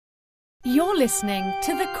You're listening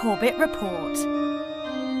to the Corbett Report.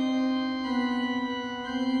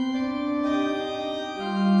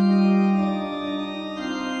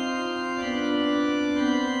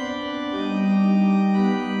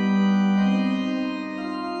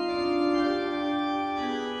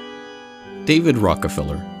 David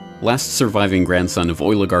Rockefeller, last surviving grandson of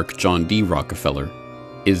oligarch John D. Rockefeller,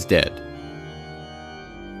 is dead.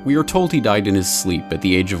 We are told he died in his sleep at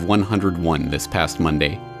the age of 101 this past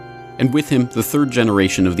Monday, and with him the third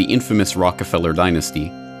generation of the infamous Rockefeller dynasty,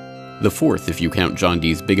 the fourth if you count John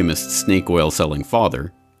D.'s bigamist snake oil selling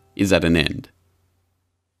father, is at an end.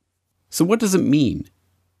 So what does it mean?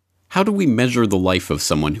 How do we measure the life of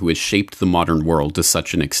someone who has shaped the modern world to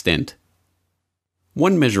such an extent?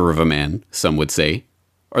 One measure of a man, some would say,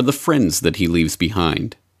 are the friends that he leaves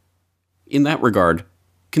behind. In that regard,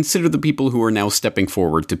 consider the people who are now stepping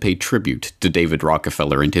forward to pay tribute to David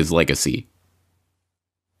Rockefeller and his legacy.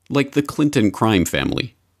 Like the Clinton crime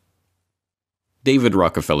family. David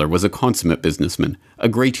Rockefeller was a consummate businessman, a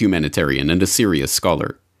great humanitarian, and a serious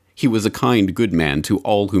scholar. He was a kind, good man to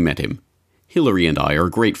all who met him. Hillary and I are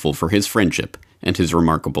grateful for his friendship and his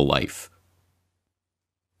remarkable life.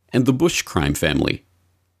 And the Bush crime family.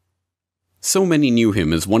 So many knew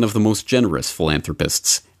him as one of the most generous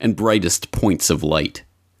philanthropists and brightest points of light,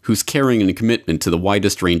 whose caring and commitment to the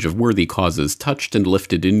widest range of worthy causes touched and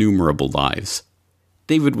lifted innumerable lives.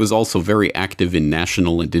 David was also very active in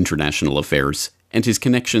national and international affairs, and his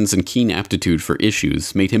connections and keen aptitude for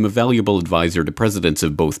issues made him a valuable advisor to presidents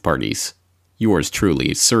of both parties, yours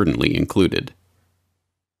truly certainly included.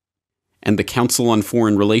 And the Council on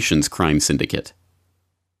Foreign Relations crime syndicate.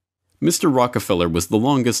 Mr. Rockefeller was the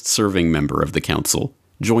longest-serving member of the council,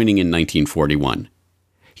 joining in 1941.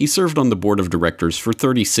 He served on the board of directors for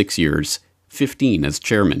 36 years, 15 as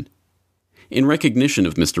chairman. In recognition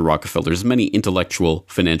of Mr. Rockefeller's many intellectual,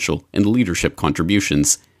 financial, and leadership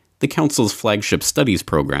contributions, the council's flagship studies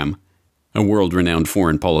program, a world-renowned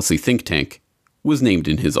foreign policy think tank, was named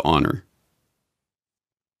in his honor.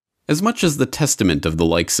 As much as the testament of the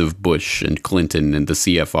likes of Bush and Clinton and the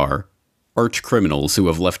CFR, arch-criminals who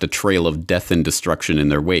have left a trail of death and destruction in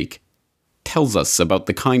their wake, tells us about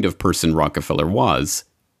the kind of person Rockefeller was,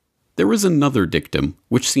 there is another dictum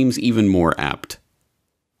which seems even more apt.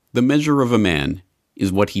 The measure of a man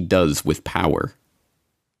is what he does with power.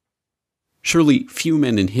 Surely few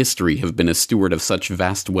men in history have been a steward of such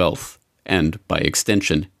vast wealth, and, by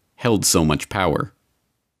extension, held so much power.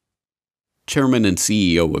 Chairman and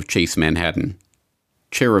CEO of Chase Manhattan,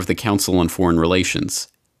 chair of the Council on Foreign Relations,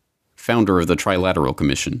 founder of the Trilateral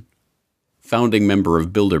Commission, founding member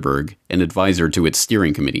of Bilderberg and advisor to its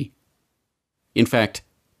steering committee. In fact,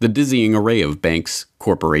 the dizzying array of banks,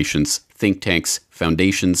 corporations, think tanks,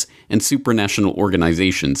 foundations, and supranational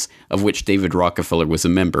organizations of which David Rockefeller was a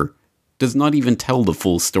member does not even tell the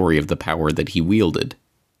full story of the power that he wielded.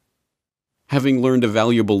 Having learned a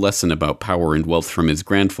valuable lesson about power and wealth from his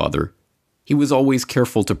grandfather, he was always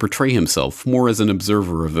careful to portray himself more as an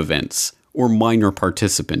observer of events, or minor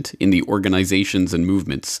participant in the organizations and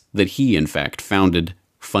movements that he, in fact, founded,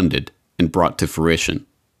 funded, and brought to fruition.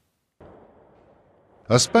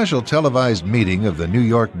 A special televised meeting of the New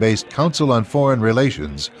York-based Council on Foreign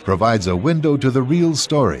Relations provides a window to the real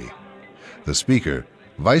story. The speaker,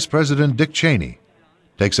 Vice President Dick Cheney,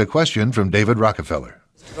 takes a question from David Rockefeller.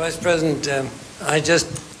 Vice President, I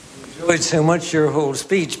just enjoyed so much your whole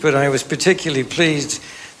speech, but I was particularly pleased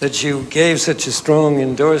that you gave such a strong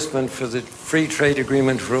endorsement for the free trade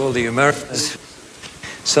agreement for all the Americas,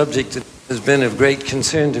 subject that has been of great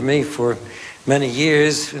concern to me for many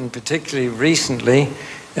years, and particularly recently,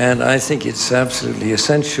 and I think it's absolutely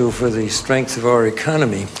essential for the strength of our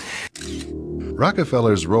economy.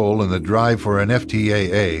 Rockefeller's role in the drive for an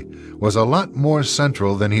FTAA was a lot more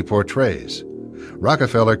central than he portrays.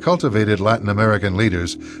 Rockefeller cultivated Latin American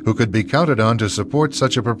leaders who could be counted on to support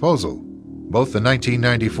such a proposal. Both the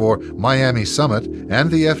 1994 Miami Summit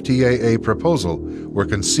and the FTAA proposal were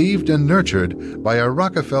conceived and nurtured by a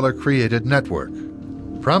Rockefeller-created network.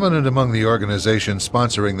 Prominent among the organizations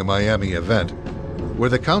sponsoring the Miami event were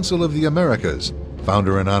the Council of the Americas,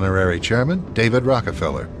 founder and honorary chairman David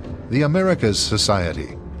Rockefeller, the Americas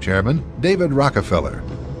Society, chairman David Rockefeller,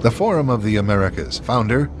 the Forum of the Americas,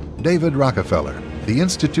 founder David Rockefeller, the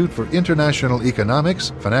Institute for International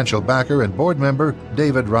Economics, financial backer and board member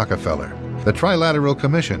David Rockefeller, the Trilateral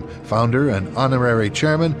Commission, founder and honorary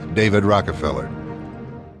chairman David Rockefeller.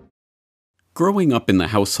 Growing up in the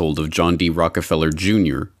household of John D. Rockefeller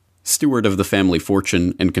Jr., steward of the family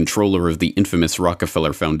fortune and controller of the infamous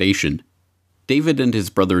Rockefeller Foundation, David and his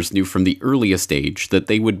brothers knew from the earliest age that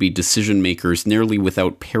they would be decision-makers nearly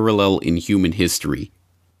without parallel in human history,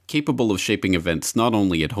 capable of shaping events not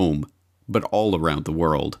only at home, but all around the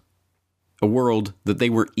world. A world that they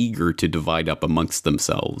were eager to divide up amongst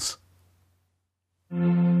themselves.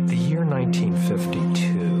 The year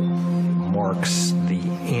 1952 marks the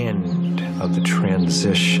end of the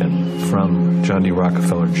transition from John D.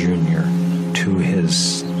 Rockefeller Jr. to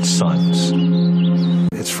his sons.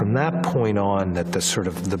 It's from that point on that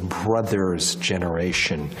the brothers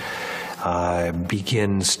generation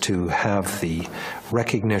begins to have the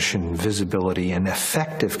recognition, visibility, and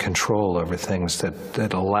effective control over things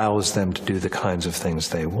that allows them to do the kinds of things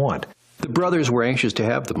they want. The brothers were anxious to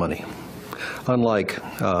have the money. Unlike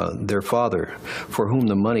their father, for whom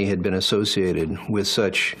the money had been associated with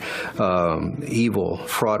such evil,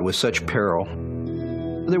 fraught with such peril,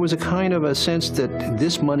 there was a kind of a sense that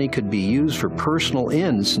this money could be used for personal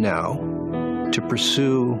ends now to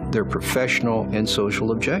pursue their professional and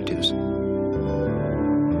social objectives.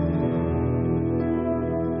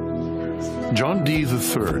 John D.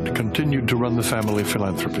 III continued to run the family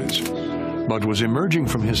philanthropies, but was emerging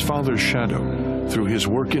from his father's shadow through his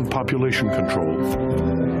work in population control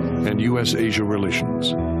and U.S.-Asia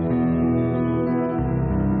relations.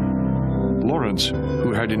 Lawrence,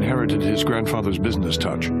 who had inherited his grandfather's business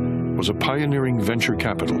touch, was a pioneering venture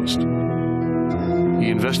capitalist. He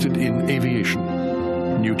invested in aviation,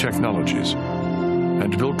 new technologies,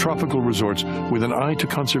 and built tropical resorts with an eye to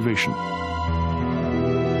conservation.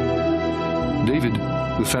 David,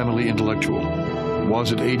 the family intellectual,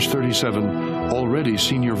 was at age 37 already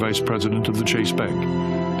senior vice president of the Chase Bank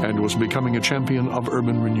and was becoming a champion of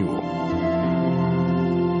urban renewal.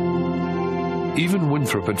 Even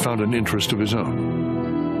Winthrop had found an interest of his own.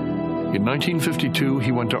 In 1952,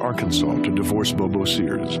 he went to Arkansas to divorce Bobo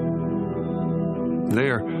Sears.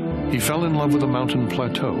 There, he fell in love with a mountain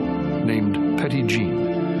plateau named Petit Jean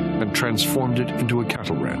and transformed it into a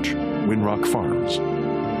cattle ranch, Winrock Farms.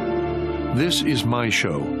 "This is my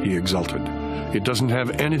show," he exulted. "It doesn't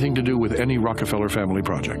have anything to do with any Rockefeller family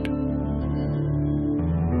project."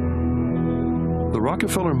 The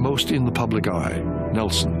Rockefeller most in the public eye,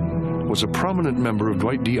 Nelson, was a prominent member of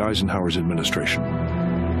Dwight D. Eisenhower's administration.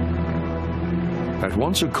 At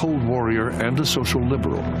once a cold warrior and a social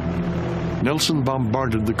liberal, Nelson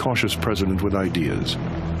bombarded the cautious president with ideas,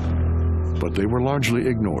 but they were largely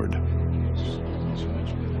ignored.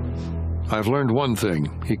 "I've learned one thing,"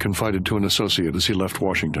 he confided to an associate as he left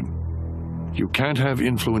Washington. "You can't have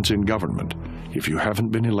influence in government if you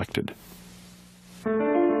haven't been elected."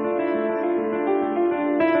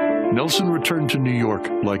 Nelson returned to New York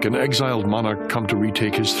like an exiled monarch come to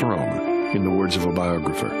retake his throne, in the words of a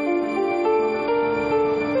biographer.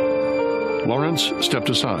 Lawrence stepped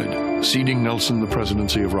aside, ceding Nelson the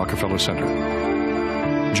presidency of Rockefeller Center.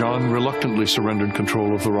 John reluctantly surrendered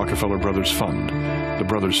control of the Rockefeller Brothers Fund, the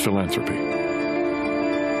brothers' philanthropy.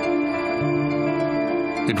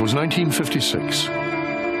 It was 1956.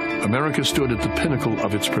 America stood at the pinnacle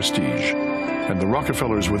of its prestige, and the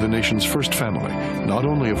Rockefellers were the nation's first family, not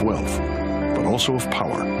only of wealth, but also of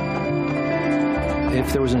power.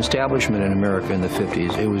 If there was an establishment in America in the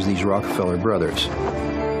 50s, it was these Rockefeller brothers.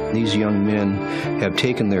 These young men have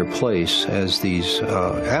taken their place as these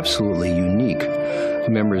absolutely unique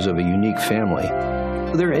members of a unique family.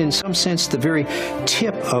 They're, in some sense, the very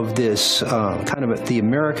tip of this kind of the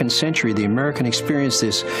American century, the American experience,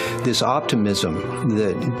 this optimism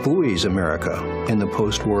that buoys America in the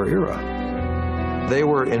post-war era. They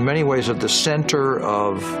were, in many ways, at the center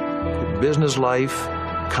of business life,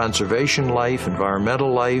 conservation life,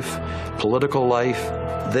 environmental life, political life.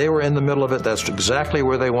 They were in the middle of it. That's exactly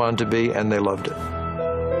where they wanted to be, and they loved it.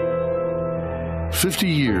 50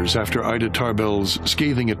 years after Ida Tarbell's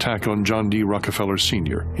scathing attack on John D. Rockefeller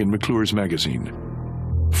Sr. in McClure's magazine,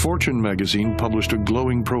 Fortune magazine published a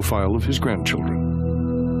glowing profile of his grandchildren.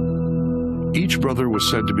 Each brother was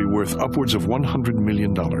said to be worth upwards of $100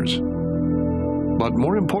 million. But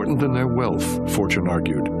more important than their wealth, Fortune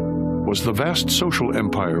argued, was the vast social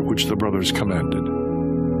empire which the brothers commanded.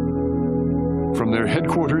 From their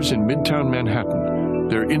headquarters in Midtown Manhattan,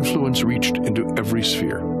 their influence reached into every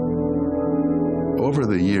sphere. Over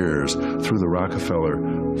the years, through the Rockefeller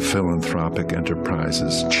philanthropic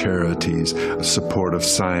enterprises, charities, support of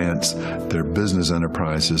science, their business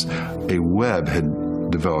enterprises, a web had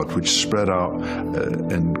developed which spread out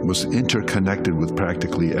and was interconnected with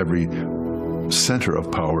practically every center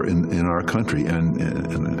of power in our country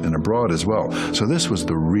and abroad as well. So this was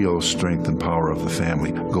the real strength and power of the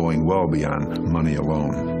family, going well beyond money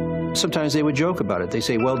alone. Sometimes they would joke about it. They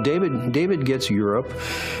say, well, David gets Europe,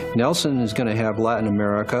 Nelson is going to have Latin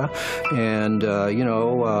America, and,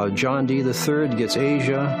 John D. III gets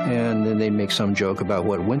Asia, and then they'd make some joke about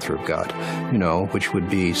what Winthrop got, which would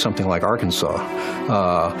be something like Arkansas.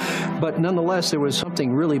 But nonetheless, there was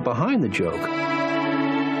something really behind the joke.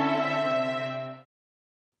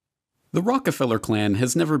 The Rockefeller clan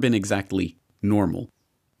has never been exactly normal.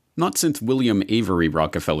 Not since William Avery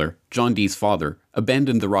Rockefeller, John D's father,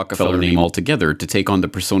 abandoned the Rockefeller name altogether to take on the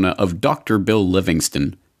persona of Dr. Bill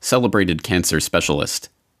Livingston, celebrated cancer specialist.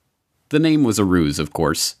 The name was a ruse, of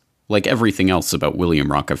course, like everything else about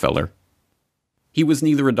William Rockefeller. He was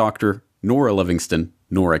neither a doctor, nor a Livingston,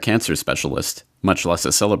 nor a cancer specialist, much less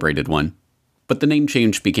a celebrated one. But the name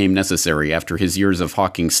change became necessary after his years of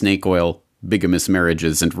hawking snake oil, bigamous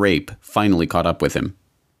marriages, and rape finally caught up with him.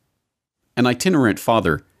 An itinerant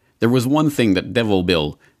father, there was one thing that Devil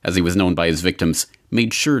Bill, as he was known by his victims,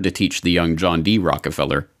 made sure to teach the young John D.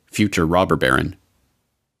 Rockefeller, future robber baron.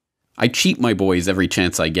 "I cheat my boys every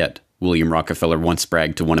chance I get," William Rockefeller once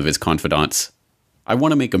bragged to one of his confidants. "I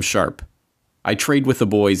want to make 'em sharp. I trade with the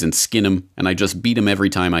boys and skin 'em, and I just beat 'em every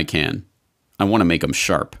time I can. I want to make 'em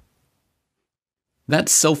sharp." That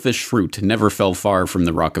selfish fruit never fell far from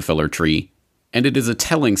the Rockefeller tree, and it is a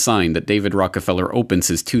telling sign that David Rockefeller opens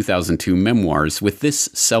his 2002 memoirs with this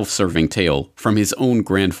self-serving tale from his own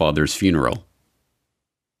grandfather's funeral.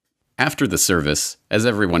 After the service, as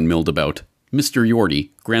everyone milled about, Mr.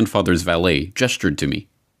 Yorty, grandfather's valet, gestured to me.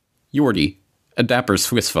 Yorty, a dapper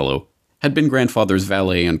Swiss fellow, had been grandfather's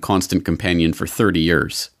valet and constant companion for 30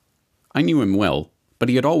 years. I knew him well, but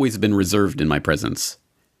he had always been reserved in my presence.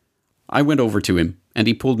 I went over to him, and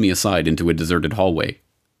he pulled me aside into a deserted hallway.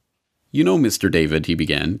 "You know, Mr. David," he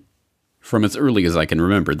began. From as early as I can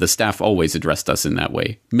remember, the staff always addressed us in that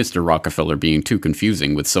way, Mr. Rockefeller being too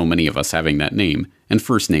confusing with so many of us having that name, and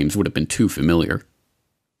first names would have been too familiar.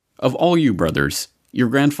 "Of all you brothers, your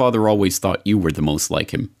grandfather always thought you were the most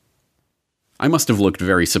like him." I must have looked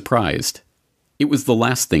very surprised. It was the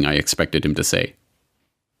last thing I expected him to say.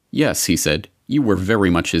 "Yes," he said, "you were very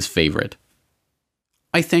much his favorite."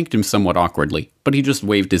 I thanked him somewhat awkwardly, but he just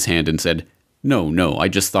waved his hand and said, No, I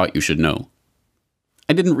just thought you should know."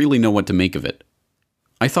 I didn't really know what to make of it.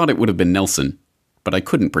 I thought it would have been Nelson, but I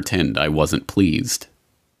couldn't pretend I wasn't pleased.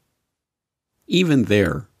 Even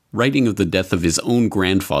there, writing of the death of his own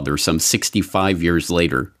grandfather some 65 years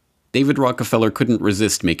later, David Rockefeller couldn't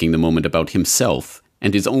resist making the moment about himself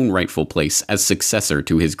and his own rightful place as successor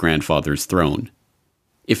to his grandfather's throne.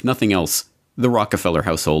 If nothing else, the Rockefeller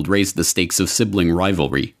household raised the stakes of sibling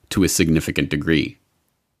rivalry to a significant degree.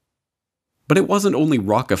 But it wasn't only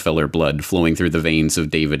Rockefeller blood flowing through the veins of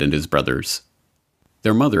David and his brothers.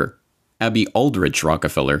 Their mother, Abby Aldrich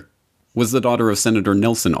Rockefeller, was the daughter of Senator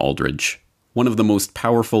Nelson Aldrich, one of the most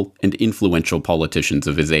powerful and influential politicians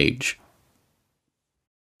of his age.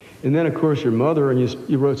 And then, of course, your mother, and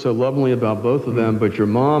you wrote so lovingly about both of them, but your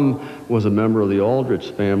mom was a member of the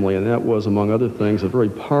Aldrich family, and that was, among other things, a very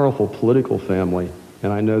powerful political family.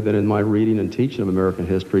 And I know that in my reading and teaching of American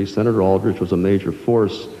history, Senator Aldrich was a major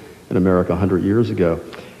force in America 100 years ago.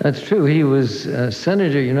 That's true. He was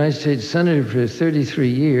United States Senator for 33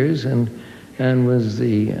 years and was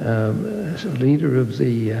the leader of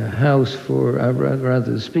the House rather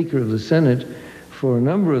the Speaker of the Senate for a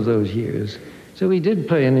number of those years. So he did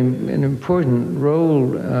play an important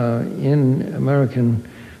role in American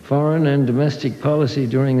foreign and domestic policy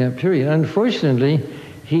during that period. Unfortunately,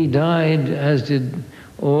 he died, as did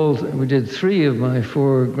we did 3 of my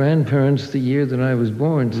 4 grandparents the year that I was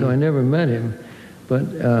born, so I never met him.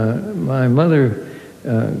 But my mother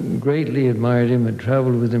greatly admired him and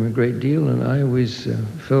traveled with him a great deal, and I always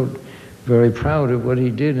felt very proud of what he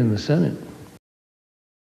did in the Senate.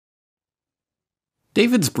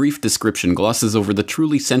 David's brief description glosses over the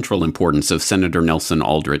truly central importance of Senator Nelson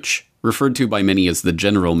Aldrich, referred to by many as the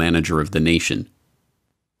general manager of the nation.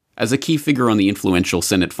 As a key figure on the influential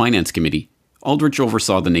Senate Finance Committee, Aldrich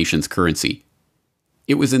oversaw the nation's currency.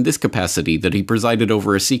 It was in this capacity that he presided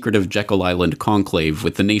over a secretive Jekyll Island conclave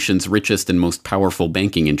with the nation's richest and most powerful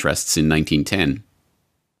banking interests in 1910.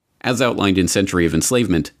 As outlined in Century of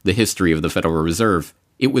Enslavement, The History of the Federal Reserve,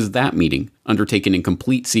 it was that meeting, undertaken in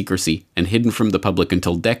complete secrecy and hidden from the public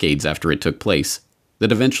until decades after it took place,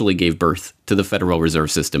 that eventually gave birth to the Federal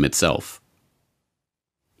Reserve System itself.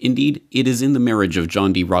 Indeed, it is in the marriage of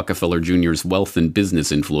John D. Rockefeller Jr.'s wealth and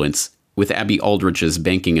business influence with Abby Aldrich's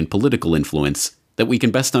banking and political influence that we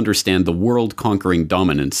can best understand the world-conquering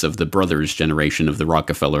dominance of the brothers' generation of the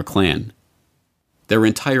Rockefeller clan. Their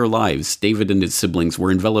entire lives, David and his siblings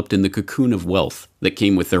were enveloped in the cocoon of wealth that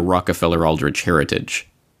came with their Rockefeller-Aldrich heritage.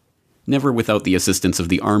 never without the assistance of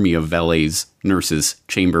the army of valets, nurses,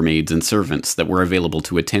 chambermaids, and servants that were available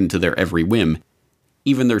to attend to their every whim.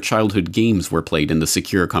 Even their childhood games were played in the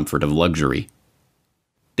secure comfort of luxury.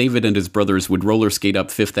 David and his brothers would roller skate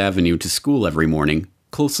up Fifth Avenue to school every morning,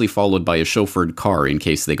 closely followed by a chauffeured car in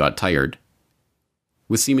case they got tired.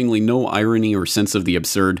 With seemingly no irony or sense of the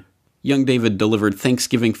absurd, young David delivered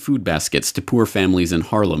Thanksgiving food baskets to poor families in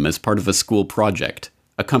Harlem as part of a school project,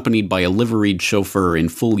 accompanied by a liveried chauffeur in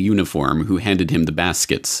full uniform who handed him the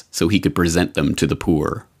baskets so he could present them to the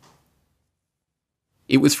poor.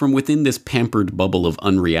 It was from within this pampered bubble of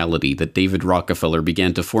unreality that David Rockefeller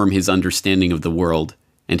began to form his understanding of the world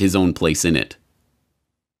and his own place in it.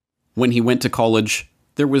 When he went to college,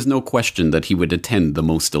 there was no question that he would attend the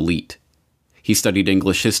most elite. He studied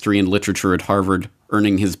English history and literature at Harvard,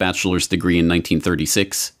 earning his bachelor's degree in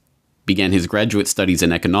 1936, began his graduate studies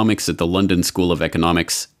in economics at the London School of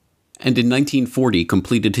Economics, and in 1940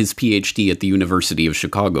 completed his PhD at the University of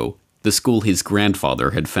Chicago, the school his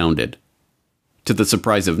grandfather had founded. To the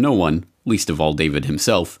surprise of no one, least of all David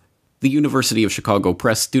himself, the University of Chicago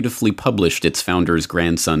Press dutifully published its founder's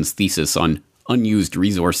grandson's thesis on unused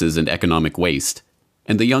resources and economic waste,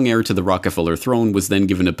 and the young heir to the Rockefeller throne was then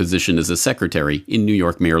given a position as a secretary in New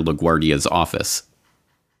York Mayor LaGuardia's office.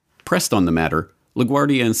 Pressed on the matter,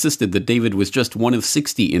 LaGuardia insisted that David was just one of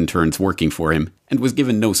 60 interns working for him and was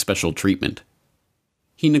given no special treatment.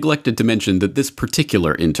 He neglected to mention that this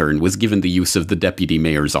particular intern was given the use of the deputy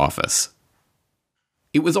mayor's office.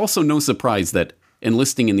 It was also no surprise that,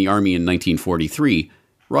 enlisting in the Army in 1943,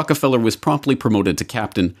 Rockefeller was promptly promoted to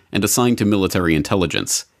captain and assigned to military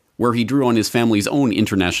intelligence, where he drew on his family's own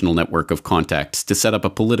international network of contacts to set up a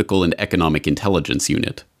political and economic intelligence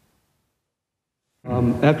unit.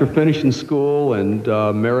 After finishing school and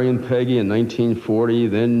marrying Peggy in 1940,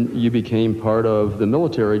 then you became part of the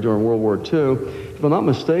military during World War II. If I'm not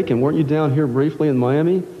mistaken, weren't you down here briefly in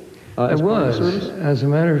Miami? I was. As a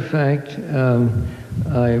matter of fact,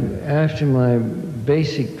 after my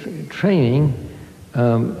basic training,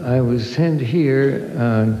 I was sent here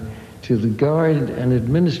to the Guard and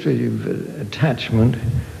Administrative Attachment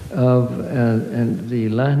of the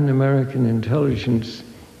Latin American Intelligence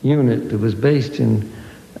Unit that was based in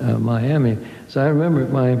Miami. So I remember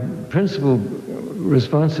my principal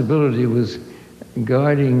responsibility was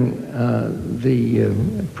guarding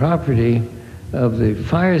the property of the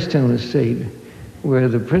Firestone estate, where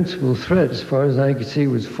the principal threat, as far as I could see,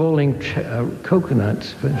 was falling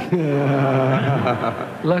coconuts. But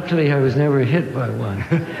luckily, I was never hit by one.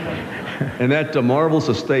 And that marvelous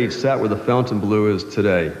estate sat where the Fontainebleau is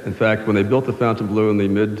today. In fact, when they built the Fontainebleau in the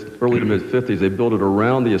early to mid-50s, they built it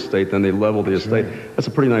around the estate, then they leveled the estate. Right. That's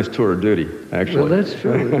a pretty nice tour of duty, actually. Well, that's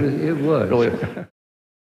true. It was. Really.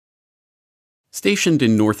 Stationed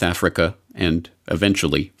in North Africa, and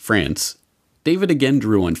eventually France, David again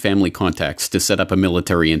drew on family contacts to set up a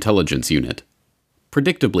military intelligence unit.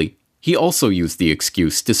 Predictably, he also used the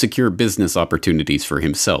excuse to secure business opportunities for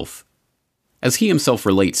himself. As he himself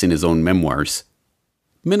relates in his own memoirs,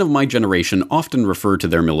 men of my generation often refer to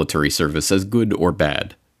their military service as good or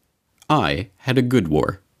bad. I had a good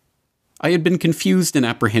war. I had been confused and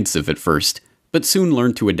apprehensive at first, but soon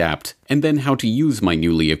learned to adapt and then how to use my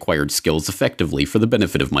newly acquired skills effectively for the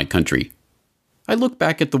benefit of my country. I look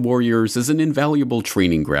back at the war years as an invaluable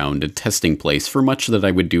training ground and testing place for much that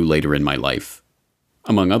I would do later in my life.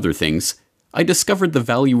 Among other things, I discovered the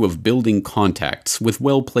value of building contacts with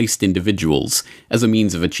well-placed individuals as a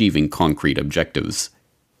means of achieving concrete objectives.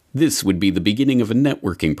 This would be the beginning of a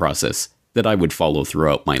networking process that I would follow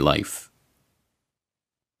throughout my life.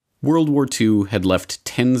 World War II had left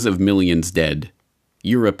tens of millions dead,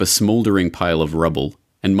 Europe a smoldering pile of rubble,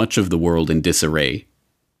 and much of the world in disarray.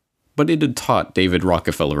 But it had taught David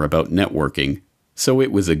Rockefeller about networking, so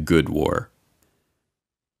it was a good war.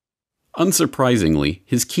 Unsurprisingly,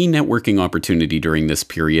 his key networking opportunity during this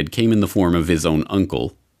period came in the form of his own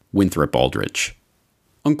uncle, Winthrop Aldrich.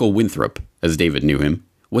 Uncle Winthrop, as David knew him,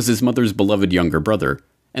 was his mother's beloved younger brother,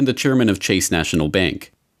 and the chairman of Chase National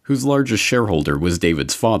Bank, whose largest shareholder was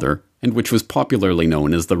David's father, and which was popularly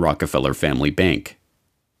known as the Rockefeller Family Bank.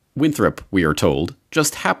 Winthrop, we are told,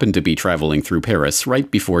 just happened to be traveling through Paris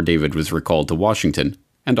right before David was recalled to Washington,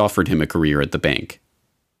 and offered him a career at the bank.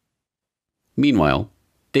 Meanwhile,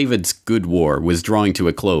 David's good war was drawing to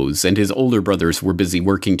a close, and his older brothers were busy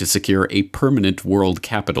working to secure a permanent world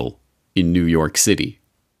capital in New York City.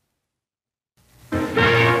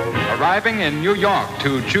 Arriving in New York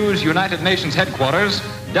to choose United Nations headquarters,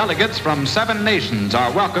 delegates from 7 nations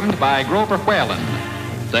are welcomed by Grover Whalen.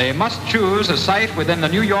 They must choose a site within the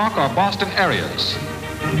New York or Boston areas.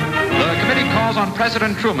 The committee Kennedy calls on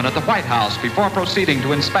President Truman at the White House before proceeding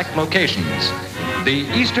to inspect locations. The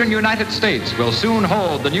eastern United States will soon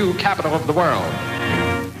hold the new capital of the world.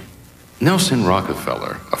 Nelson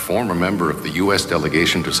Rockefeller, a former member of the U.S.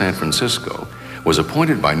 delegation to San Francisco, was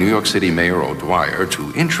appointed by New York City Mayor O'Dwyer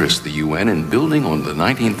to interest the UN in building on the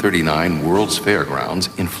 1939 World's Fairgrounds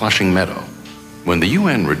in Flushing Meadow. When the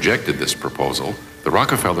UN rejected this proposal, the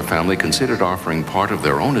Rockefeller family considered offering part of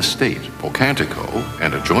their own estate, Pocantico,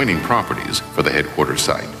 and adjoining properties for the headquarters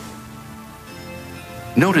site.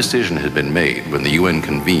 No decision had been made when the UN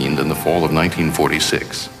convened in the fall of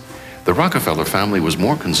 1946. The Rockefeller family was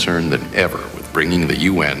more concerned than ever with bringing the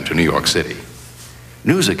UN to New York City.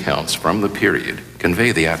 News accounts from the period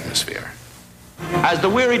convey the atmosphere. As the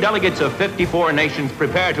weary delegates of 54 nations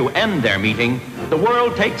prepare to end their meeting, the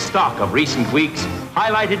world takes stock of recent weeks,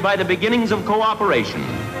 highlighted by the beginnings of cooperation.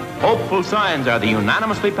 Hopeful signs are the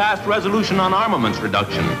unanimously passed resolution on armaments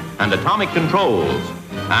reduction and atomic controls.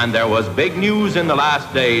 And there was big news in the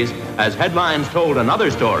last days as headlines told another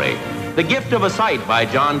story. The gift of a site by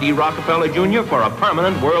John D. Rockefeller Jr. for a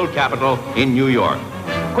permanent world capital in New York.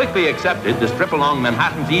 Quickly accepted, the strip along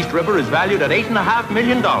Manhattan's East River is valued at $8.5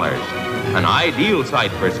 million. An ideal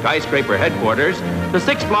site for skyscraper headquarters, the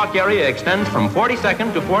 6-block area extends from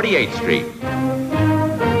 42nd to 48th Street.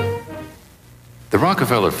 The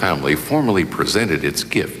Rockefeller family formally presented its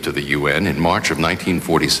gift to the UN in March of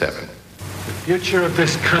 1947. The future of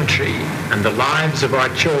this country and the lives of our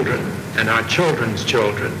children and our children's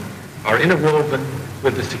children are interwoven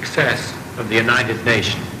with the success of the United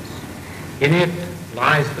Nations. In it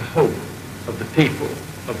lies the hope of the people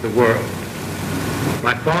of the world.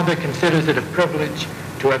 My father considers it a privilege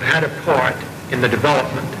to have had a part in the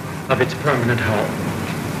development of its permanent home.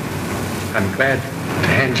 I'm glad to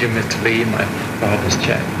hand you, Mr. Lee, my father's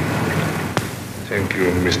check. Thank you,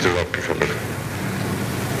 Mr. Rockefeller.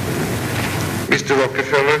 Mr.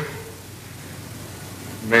 Rockefeller,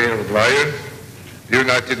 Mayor Dwyer, the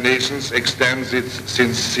United Nations extends its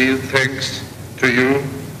sincere thanks to you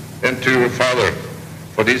and to your father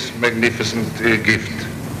for this magnificent gift.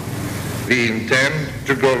 We intend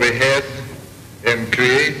to go ahead and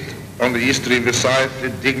create on the East River side a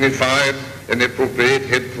dignified and appropriate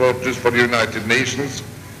headquarters for the United Nations,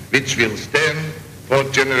 which will stand for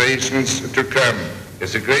generations to come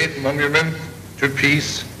as a great monument to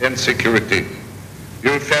peace and security.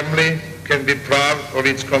 Your family can be proud of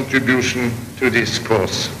its contribution to this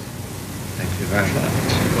cause. Thank you very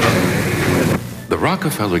much. The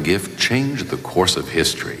Rockefeller gift changed the course of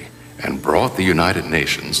history and brought the United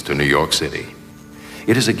Nations to New York City.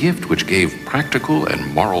 It is a gift which gave practical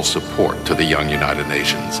and moral support to the young United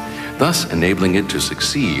Nations, thus enabling it to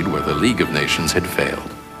succeed where the League of Nations had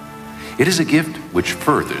failed. It is a gift which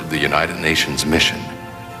furthered the United Nations mission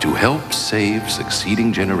to help save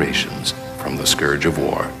succeeding generations from the scourge of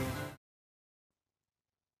war.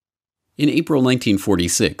 In April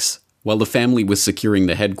 1946, while the family was securing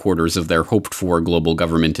the headquarters of their hoped-for global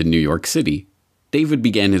government in New York City, David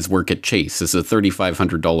began his work at Chase as a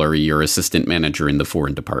 $3,500 a year assistant manager in the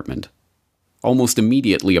Foreign Department. Almost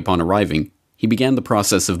immediately upon arriving, he began the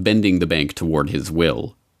process of bending the bank toward his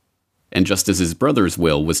will. And just as his brother's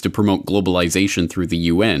will was to promote globalization through the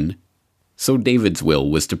UN, so David's will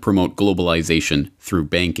was to promote globalization through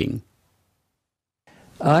banking.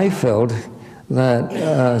 I felt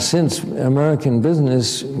that since American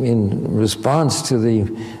business, in response to the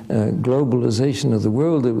globalization of the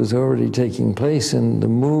world that was already taking place and the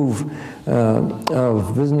move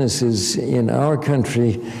of businesses in our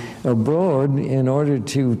country abroad in order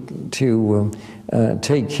to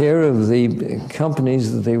take care of the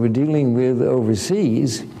companies that they were dealing with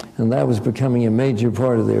overseas, and that was becoming a major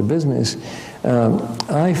part of their business,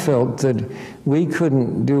 I felt that we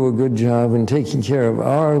couldn't do a good job in taking care of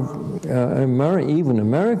our even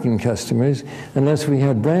American customers unless we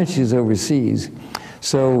had branches overseas.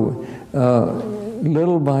 So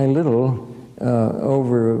little by little,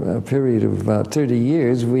 over a period of about 30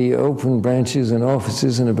 years, we opened branches and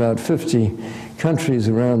offices in about 50 countries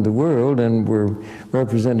around the world, and were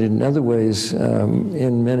represented in other ways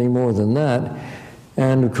in many more than that.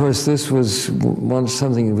 And of course, this was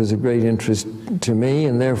something that was of great interest to me,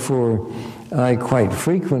 and therefore I quite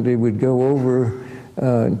frequently would go over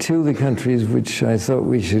to the countries which I thought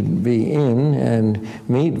we should be in and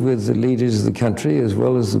meet with the leaders of the country as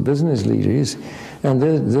well as the business leaders. And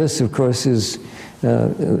this, of course, is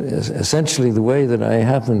essentially the way that I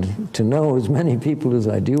happen to know as many people as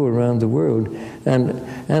I do around the world. And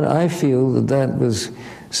I feel that that was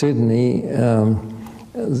certainly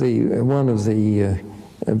one of the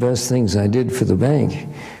best things I did for the bank.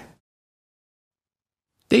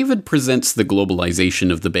 David presents the globalization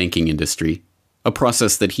of the banking industry, a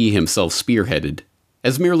process that he himself spearheaded,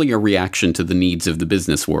 as merely a reaction to the needs of the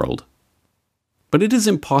business world. But it is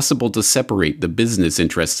impossible to separate the business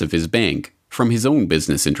interests of his bank from his own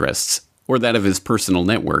business interests, or that of his personal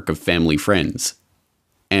network of family friends.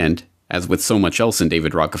 And, as with so much else in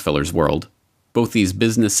David Rockefeller's world, both these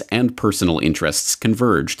business and personal interests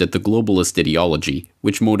converged at the globalist ideology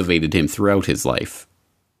which motivated him throughout his life.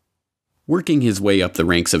 Working his way up the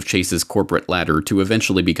ranks of Chase's corporate ladder to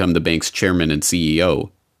eventually become the bank's chairman and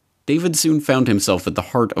CEO, David soon found himself at the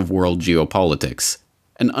heart of world geopolitics,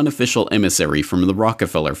 an unofficial emissary from the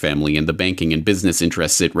Rockefeller family and the banking and business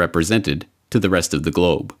interests it represented to the rest of the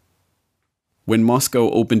globe. When Moscow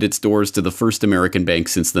opened its doors to the first American bank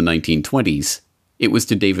since the 1920s, it was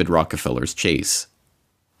to David Rockefeller's Chase.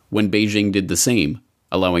 When Beijing did the same,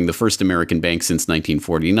 allowing the first American bank since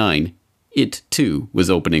 1949, it, too, was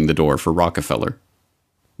opening the door for Rockefeller.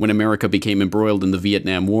 When America became embroiled in the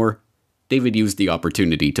Vietnam War, David used the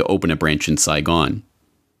opportunity to open a branch in Saigon.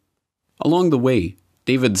 Along the way,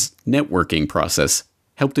 David's networking process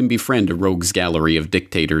helped him befriend a rogues gallery of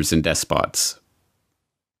dictators and despots.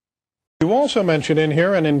 You also mentioned in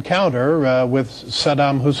here an encounter with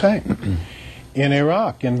Saddam Hussein in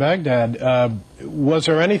Iraq, in Baghdad. Was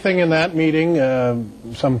there anything in that meeting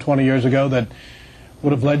some 20 years ago that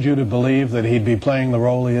would have led you to believe that he'd be playing the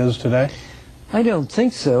role he is today? I don't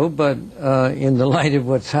think so, but in the light of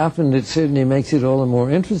what's happened, it certainly makes it all the more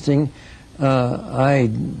interesting. I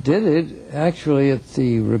did it actually at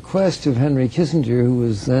the request of Henry Kissinger, who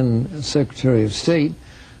was then Secretary of State.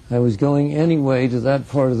 I was going anyway to that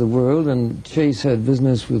part of the world, and Chase had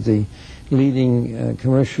business with the leading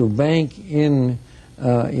commercial bank in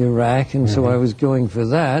Iraq, and so I was going for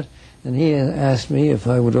that. And he asked me if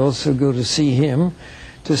I would also go to see him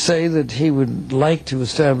to say that he would like to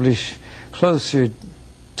establish closer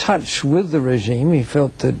touch with the regime. He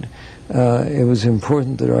felt that it was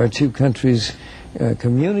important that our two countries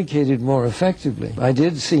communicated more effectively. I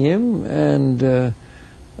did see him, and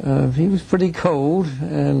he was pretty cold,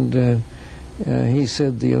 and he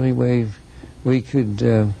said the only way we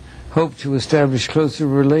could hope to establish closer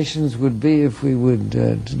relations would be if we would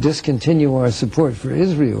discontinue our support for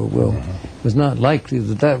Israel. Well, it was not likely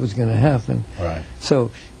that that was going to happen. Right.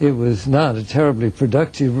 So it was not a terribly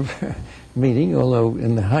productive meeting, although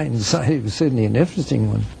in the hindsight it was certainly an interesting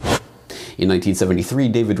one. In 1973,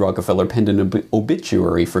 David Rockefeller penned an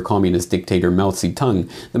obituary for communist dictator Mao Zedong,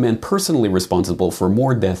 the man personally responsible for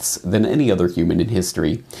more deaths than any other human in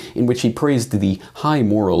history, in which he praised the high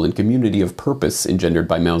moral and community of purpose engendered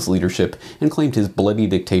by Mao's leadership and claimed his bloody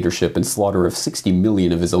dictatorship and slaughter of 60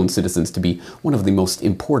 million of his own citizens to be one of the most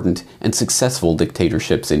important and successful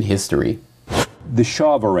dictatorships in history. The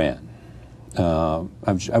Shah of Iran.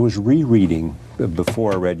 I was rereading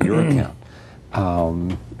before I read your account.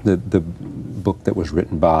 The book that was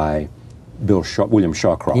written by William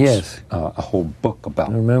Shawcross. Yes. A whole book about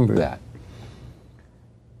that.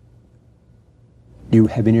 Do you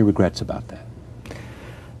have any regrets about that?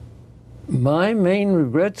 My main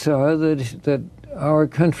regrets are that our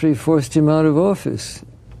country forced him out of office.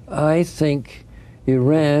 I think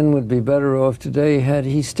Iran would be better off today had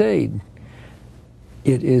he stayed.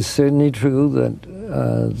 It is certainly true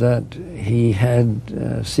that he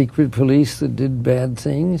had secret police that did bad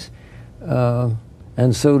things,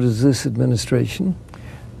 and so does this administration.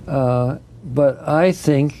 But I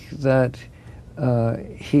think that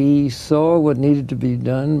he saw what needed to be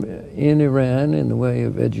done in Iran in the way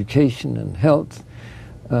of education and health,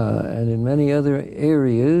 and in many other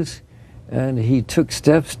areas, and he took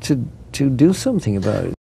steps to do something about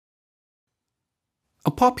it. A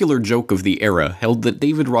popular joke of the era held that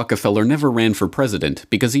David Rockefeller never ran for president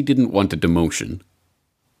because he didn't want a demotion.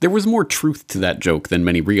 There was more truth to that joke than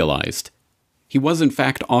many realized. He was in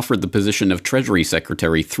fact offered the position of Treasury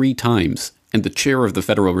Secretary 3 times and the chair of the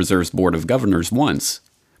Federal Reserve's Board of Governors once,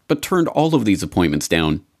 but turned all of these appointments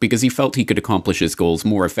down because he felt he could accomplish his goals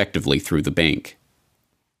more effectively through the bank.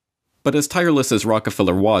 But as tireless as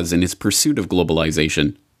Rockefeller was in his pursuit of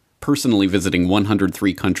globalization, personally visiting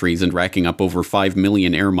 103 countries and racking up over 5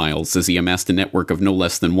 million air miles as he amassed a network of no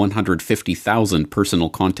less than 150,000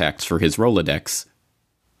 personal contacts for his Rolodex,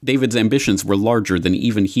 David's ambitions were larger than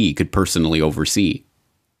even he could personally oversee.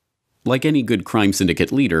 Like any good crime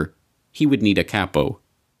syndicate leader, he would need a capo.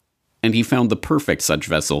 And he found the perfect such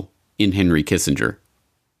vessel in Henry Kissinger.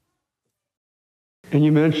 And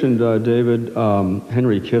you mentioned, David,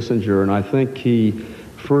 Henry Kissinger, and I think he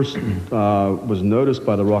first was noticed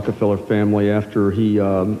by the Rockefeller family after he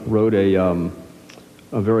wrote a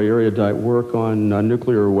a very erudite work on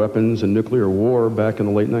nuclear weapons and nuclear war back in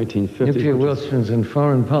the late 1950s. Nuclear weapons and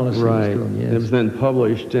foreign policy. Right. Yes. And it was then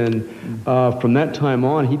published, and from that time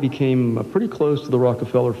on, he became pretty close to the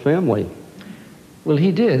Rockefeller family. Well,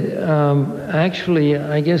 he did. Actually,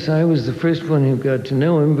 I guess I was the first one who got to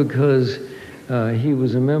know him because he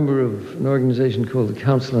was a member of an organization called the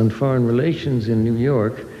Council on Foreign Relations in New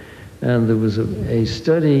York, and there was a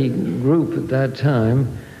study group at that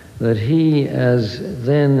time that he, as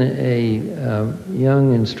then a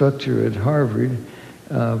young instructor at Harvard,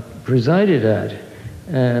 presided at.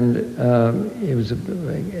 And it was a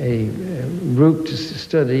group to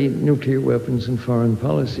study nuclear weapons and foreign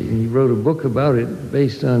policy. And he wrote a book about it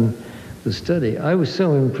based on the study. I was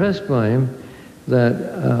so impressed by him that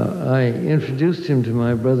I introduced him to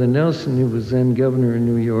my brother Nelson, who was then governor in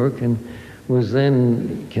New York and was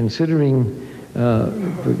then considering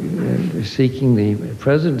seeking the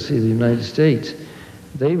presidency of the United States.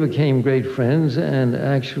 They became great friends, and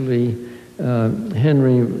actually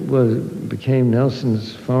Henry became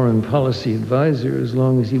Nelson's foreign policy advisor as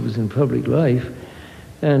long as he was in public life,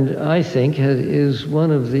 and I think is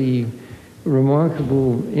one of the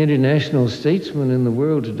remarkable international statesmen in the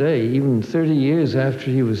world today. Even 30 years after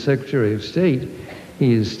he was Secretary of State,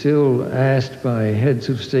 he is still asked by heads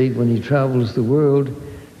of state when he travels the world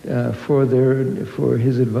for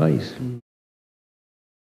his advice.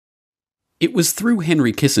 It was through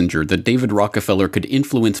Henry Kissinger that David Rockefeller could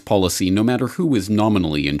influence policy no matter who was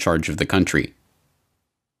nominally in charge of the country.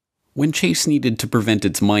 When Chase needed to prevent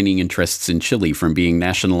its mining interests in Chile from being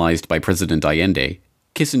nationalized by President Allende,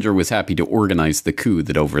 Kissinger was happy to organize the coup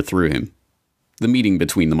that overthrew him. The meeting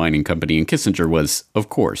between the mining company and Kissinger was, of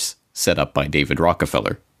course, set up by David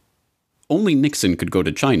Rockefeller. Only Nixon could go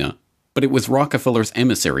to China, but it was Rockefeller's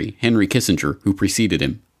emissary, Henry Kissinger, who preceded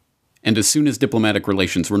him. And as soon as diplomatic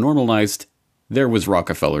relations were normalized, there was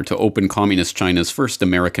Rockefeller to open Communist China's first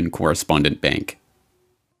American correspondent bank.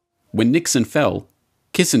 When Nixon fell,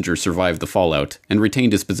 Kissinger survived the fallout and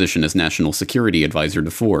retained his position as national security advisor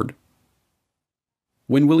to Ford.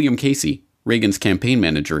 When William Casey, Reagan's campaign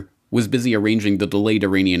manager, was busy arranging the delayed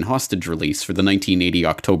Iranian hostage release for the 1980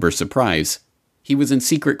 October surprise, he was in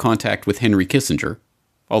secret contact with Henry Kissinger,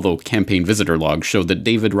 although campaign visitor logs show that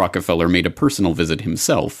David Rockefeller made a personal visit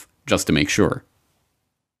himself, just to make sure.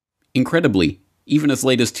 Incredibly, even as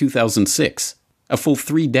late as 2006, a full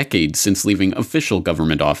 3 decades since leaving official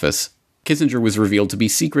government office, Kissinger was revealed to be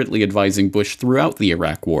secretly advising Bush throughout the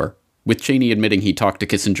Iraq War, with Cheney admitting he talked to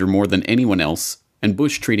Kissinger more than anyone else, and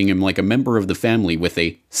Bush treating him like a member of the family with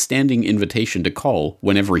a standing invitation to call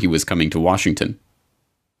whenever he was coming to Washington.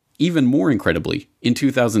 Even more incredibly, in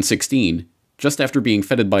 2016, just after being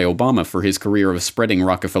feted by Obama for his career of spreading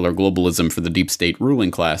Rockefeller globalism for the deep state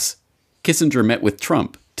ruling class, Kissinger met with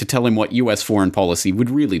Trump to tell him what U.S. foreign policy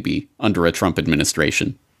would really be under a Trump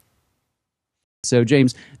administration. So,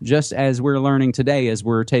 James, just as we're learning today, as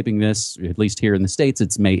we're taping this, at least here in the States,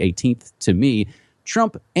 it's May 18th to me,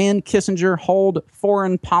 Trump and Kissinger hold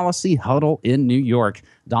foreign policy huddle in New York.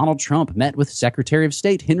 Donald Trump met with Secretary of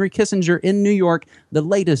State Henry Kissinger in New York, the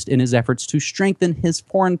latest in his efforts to strengthen his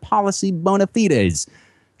foreign policy bona fides.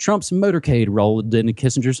 Trump's motorcade rolled into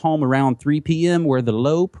Kissinger's home around 3 p.m., where the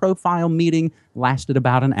low-profile meeting lasted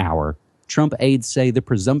about an hour. Trump aides say the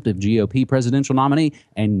presumptive GOP presidential nominee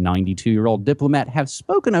and 92-year-old diplomat have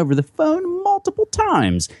spoken over the phone multiple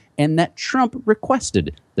times, and that Trump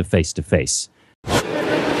requested the face-to-face.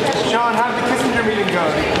 Sean, how did the Kissinger meeting go?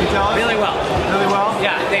 Can you tell us? Really well. Really well?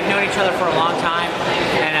 Yeah, they've known each other for a long time,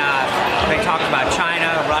 and they talked about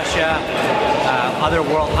China, Russia, other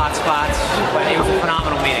world hotspots, but it was a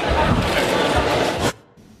phenomenal meeting.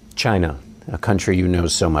 China, a country you know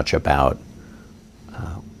so much about.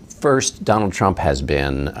 First, Donald Trump has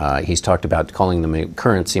been, he's talked about calling them a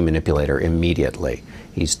currency manipulator immediately.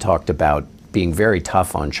 He's talked about being very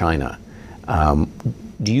tough on China.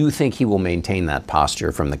 Do you think he will maintain that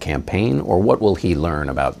posture from the campaign, or what will he learn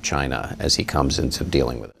about China as he comes into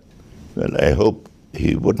dealing with it? Well, I hope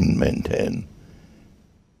he wouldn't maintain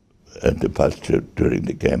the posture during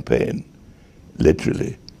the campaign,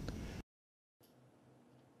 literally.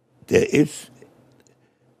 There is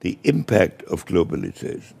the impact of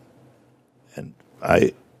globalization, and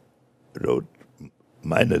I wrote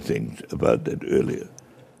minor things about that earlier.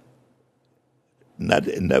 Not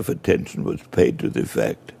enough attention was paid to the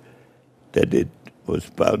fact that it was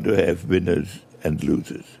bound to have winners and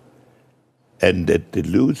losers, and that the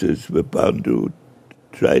losers were bound to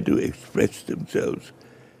try to express themselves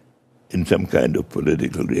in some kind of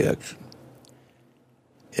political reaction.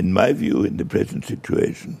 In my view, in the present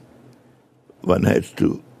situation, one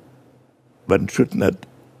should not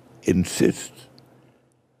insist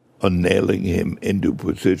on nailing him into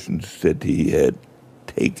positions that he had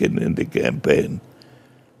taken in the campaign,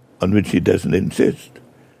 on which he doesn't insist.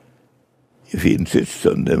 If he insists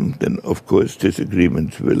on them, then of course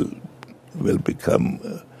disagreements will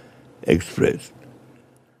become expressed.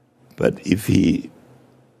 But if he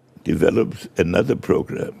develops another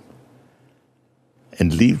program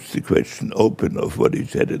and leaves the question open of what he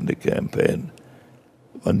said in the campaign,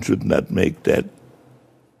 one should not make that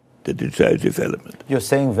the decisive element. You're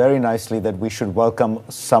saying very nicely that we should welcome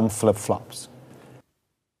some flip-flops.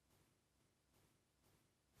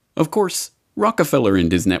 Of course, Rockefeller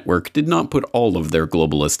and his network did not put all of their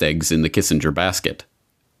globalist eggs in the Kissinger basket.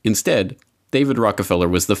 Instead, David Rockefeller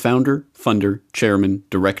was the founder, funder, chairman,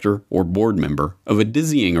 director, or board member of a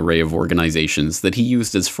dizzying array of organizations that he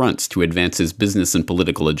used as fronts to advance his business and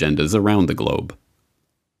political agendas around the globe.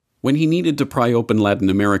 When he needed to pry open Latin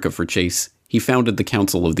America for Chase, he founded the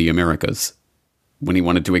Council of the Americas. When he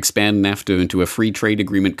wanted to expand NAFTA into a free trade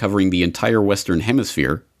agreement covering the entire Western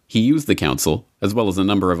Hemisphere, he used the Council, as well as a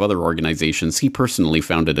number of other organizations he personally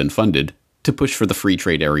founded and funded, to push for the free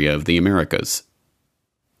trade area of the Americas.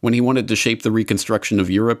 When he wanted to shape the reconstruction of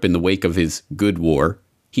Europe in the wake of his Good War,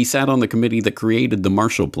 he sat on the committee that created the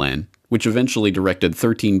Marshall Plan, which eventually directed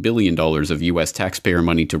 $13 billion of U.S. taxpayer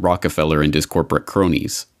money to Rockefeller and his corporate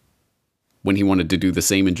cronies. When he wanted to do the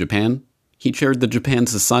same in Japan, he chaired the Japan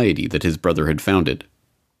Society that his brother had founded.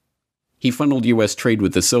 He funneled U.S. trade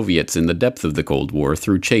with the Soviets in the depth of the Cold War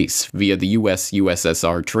through Chase via the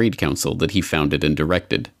U.S.-USSR Trade Council that he founded and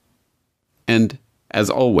directed. And, as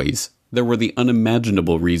always, there were the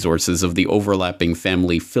unimaginable resources of the overlapping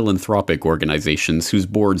family philanthropic organizations whose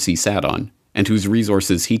boards he sat on, and whose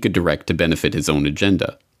resources he could direct to benefit his own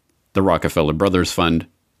agenda. The Rockefeller Brothers Fund,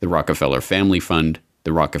 the Rockefeller Family Fund,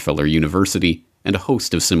 the Rockefeller University, and a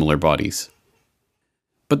host of similar bodies.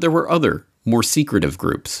 But there were other, more secretive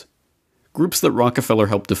groups. Groups that Rockefeller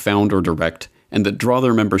helped to found or direct, and that draw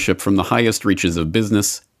their membership from the highest reaches of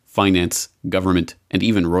business, finance, government, and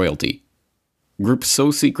even royalty. Groups so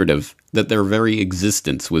secretive that their very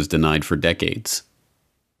existence was denied for decades.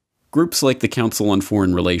 Groups like the Council on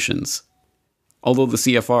Foreign Relations. Although the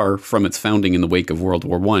CFR, from its founding in the wake of World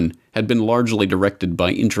War I, had been largely directed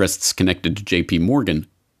by interests connected to J.P. Morgan,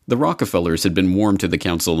 the Rockefellers had been warm to the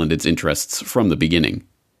Council and its interests from the beginning.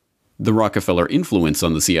 The Rockefeller influence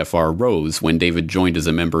on the CFR rose when David joined as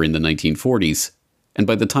a member in the 1940s, and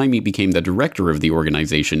by the time he became the director of the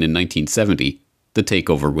organization in 1970, the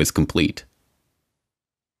takeover was complete.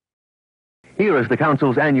 Here is the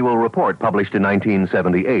Council's annual report published in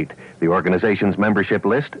 1978. The organization's membership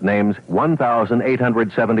list names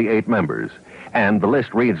 1,878 members. And the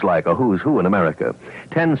list reads like a who's who in America.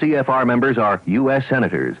 10 CFR members are U.S.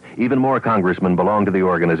 senators. Even more congressmen belong to the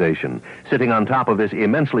organization. Sitting on top of this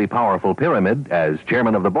immensely powerful pyramid, as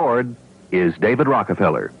chairman of the board, is David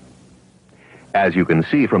Rockefeller. As you can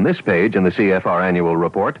see from this page in the CFR annual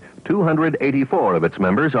report, 284 of its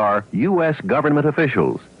members are U.S. government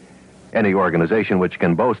officials. Any organization which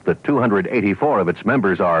can boast that 284 of its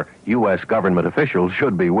members are U.S. government officials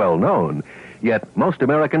should be well known. Yet most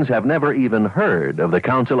Americans have never even heard of the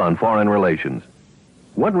Council on Foreign Relations.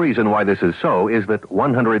 One reason why this is so is that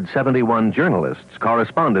 171 journalists,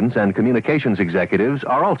 correspondents, and communications executives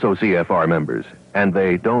are also CFR members, and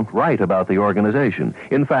they don't write about the organization.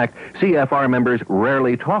 In fact, CFR members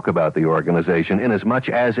rarely talk about the organization inasmuch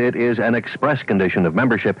as it is an express condition of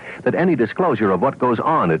membership that any disclosure of what goes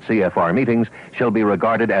on at CFR meetings shall be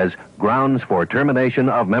regarded as grounds for termination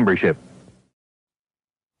of membership.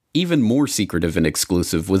 Even more secretive and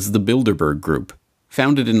exclusive was the Bilderberg Group,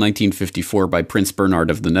 founded in 1954 by Prince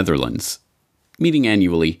Bernhard of the Netherlands. Meeting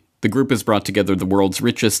annually, the group has brought together the world's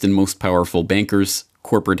richest and most powerful bankers,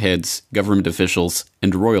 corporate heads, government officials,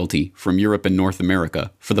 and royalty from Europe and North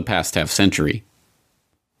America for the past half-century.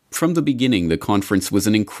 From the beginning, the conference was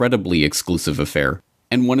an incredibly exclusive affair,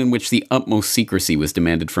 and one in which the utmost secrecy was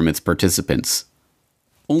demanded from its participants.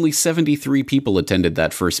 Only 73 people attended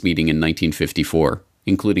that first meeting in 1954,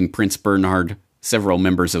 including Prince Bernhard, several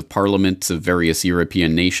members of parliaments of various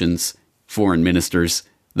European nations, foreign ministers,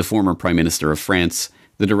 the former Prime Minister of France,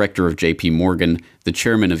 the director of J.P. Morgan, the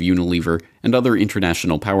chairman of Unilever, and other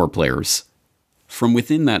international power players. From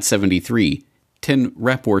within that 73, 10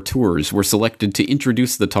 rapporteurs were selected to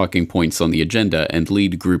introduce the talking points on the agenda and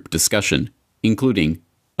lead group discussion, including,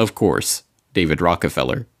 of course, David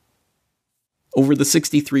Rockefeller. Over the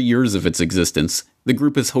 63 years of its existence, the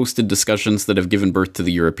group has hosted discussions that have given birth to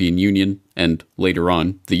the European Union, and, later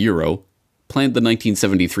on, the Euro, planned the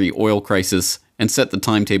 1973 oil crisis, and set the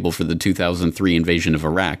timetable for the 2003 invasion of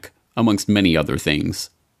Iraq, amongst many other things.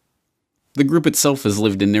 The group itself has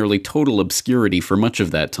lived in nearly total obscurity for much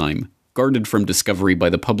of that time, guarded from discovery by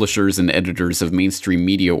the publishers and editors of mainstream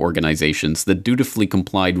media organizations that dutifully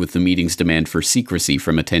complied with the meeting's demand for secrecy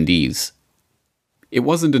from attendees. It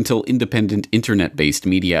wasn't until independent internet-based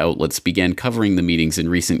media outlets began covering the meetings in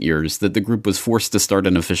recent years that the group was forced to start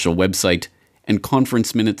an official website, and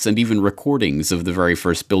conference minutes and even recordings of the very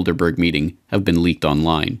first Bilderberg meeting have been leaked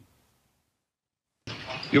online.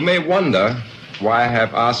 You may wonder why I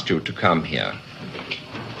have asked you to come here.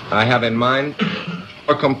 I have in mind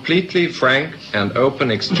a completely frank and open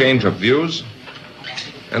exchange of views,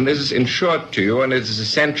 and this is ensured to you, and it is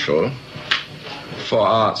essential for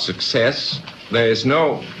our success. There is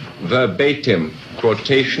no verbatim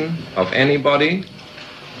quotation of anybody,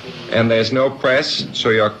 and there is no press, so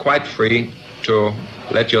you're quite free to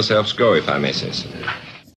let yourselves go, if I may say so.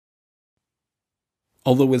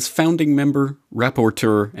 Although as founding member,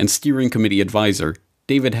 rapporteur, and steering committee advisor,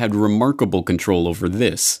 David had remarkable control over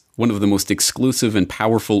this, one of the most exclusive and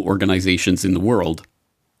powerful organizations in the world.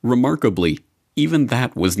 Remarkably, even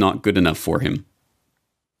that was not good enough for him.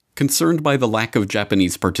 Concerned by the lack of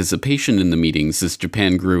Japanese participation in the meetings as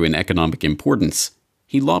Japan grew in economic importance,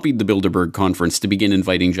 he lobbied the Bilderberg Conference to begin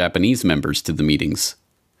inviting Japanese members to the meetings.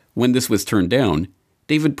 When this was turned down,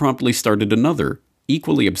 David promptly started another,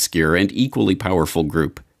 equally obscure and equally powerful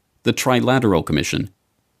group, the Trilateral Commission,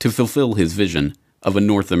 to fulfill his vision of a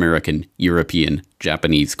North American, European,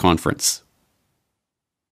 Japanese conference.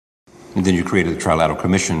 And then you created the Trilateral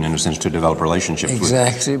Commission, in a sense, to develop relationships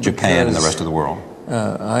with Japan and the rest of the world.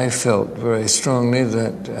 I felt very strongly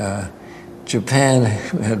that Japan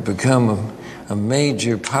had become a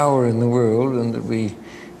major power in the world, and that we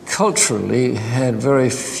culturally had very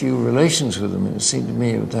few relations with them. It seemed to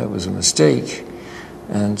me that was a mistake.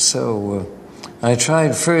 And so I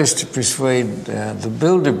tried first to persuade the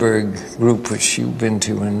Bilderberg group, which you've been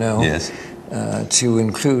to and know, yes, to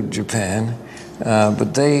include Japan.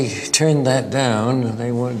 But they turned that down.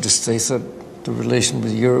 They thought the relation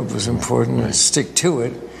with Europe was important, and stick to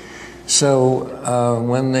it. So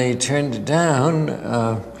when they turned it down,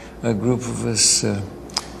 a group of us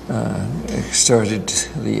started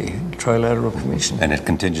the Trilateral Commission. And it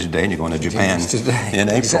continues today, and you're going to Japan in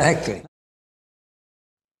April. Exactly.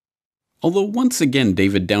 Although once again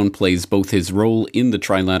David downplays both his role in the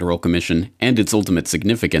Trilateral Commission and its ultimate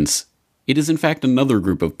significance, it is in fact another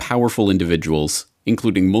group of powerful individuals,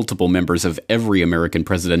 including multiple members of every American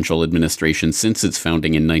presidential administration since its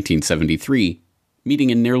founding in 1973,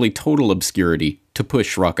 meeting in nearly total obscurity to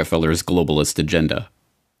push Rockefeller's globalist agenda.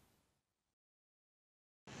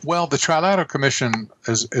 Well, the Trilateral Commission,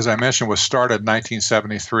 as I mentioned, was started in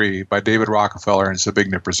 1973 by David Rockefeller and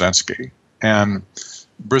Zbigniew Brzezinski. And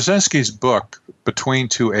Brzezinski's book, Between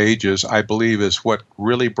Two Ages, I believe is what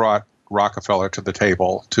really brought Rockefeller to the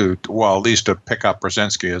table at least to pick up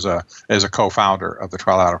Brzezinski as a co-founder of the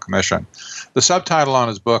Trilateral Commission. The subtitle on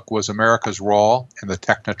his book was America's Role in the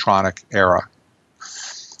Technotronic Era.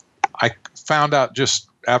 I found out just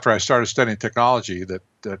after I started studying technology that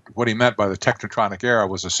what he meant by the Technotronic Era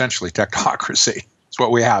was essentially technocracy. It's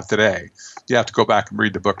what we have today. You have to go back and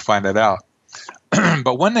read the book to find that out.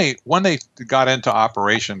 But when they got into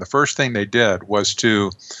operation, the first thing they did was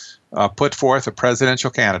to put forth a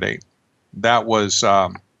presidential candidate. That was,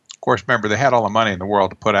 of course, remember, they had all the money in the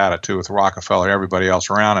world to put at it, too, with Rockefeller and everybody else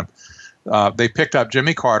around him. They picked up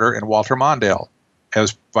Jimmy Carter and Walter Mondale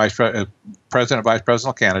as president, vice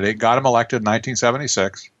presidential candidate, got him elected in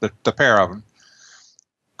 1976, the pair of them.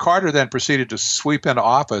 Carter then proceeded to sweep into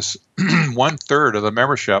office 1/3 of the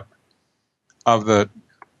membership of the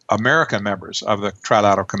American members of the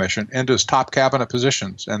Trilateral Commission into his top cabinet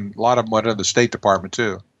positions, and a lot of them went into the State Department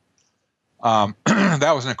too.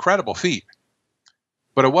 That was an incredible feat,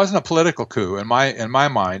 but it wasn't a political coup in my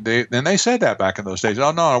mind. They said that back in those days.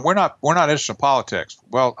 Oh no, we're not interested in politics.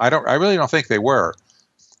 Well, I really don't think they were.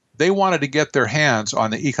 They wanted to get their hands on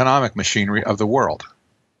the economic machinery of the world,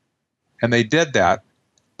 and they did that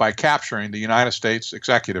by capturing the United States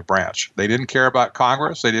executive branch. They didn't care about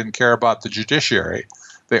Congress. They didn't care about the judiciary.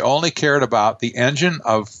 They only cared about the engine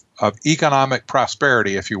of economic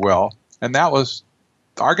prosperity, if you will, and that was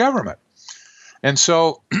our government. And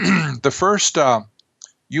so the first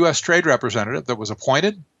U.S. trade representative that was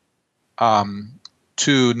appointed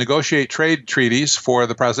to negotiate trade treaties for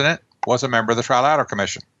the president was a member of the Trilateral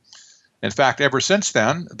Commission. In fact, ever since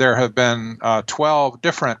then, there have been 12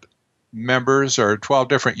 different members or 12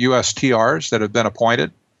 different U.S. TRs that have been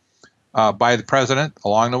appointed by the president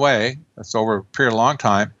along the way. That's over a period of a long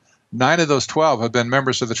time. 9 of those 12 have been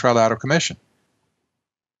members of the Trilateral Commission.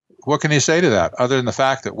 What can you say to that other than the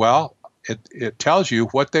fact that, well, it tells you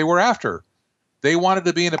what they were after? they wanted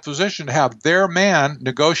to be in a position to have their man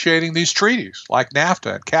negotiating these treaties like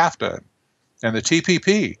NAFTA and CAFTA and the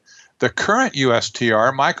TPP. The current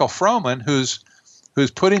USTR, Michael Froman, who's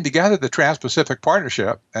putting together the Trans-Pacific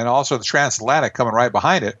Partnership and also the Transatlantic coming right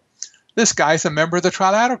behind it, this guy's a member of the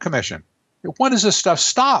Trilateral Commission. When does this stuff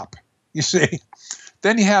stop? You see?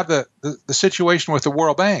 Then you have the situation with the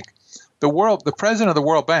World Bank. The president of the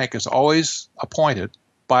World Bank is always appointed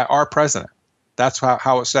by our president. That's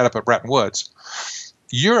how it's set up at Bretton Woods.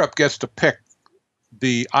 Europe gets to pick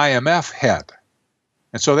the IMF head,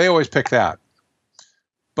 and so they always pick that.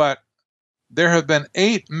 But there have been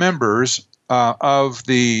 8 members of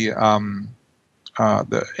the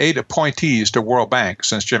 8 appointees to World Bank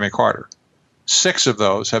since Jimmy Carter. 6 of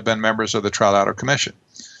those have been members of the Trilateral Commission.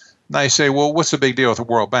 Now you say, well, what's the big deal with the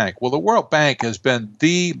World Bank? Well, the World Bank has been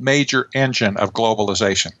the major engine of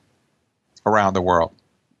globalization around the world.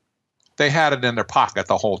 They had it in their pocket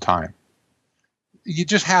the whole time. You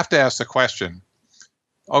just have to ask the question,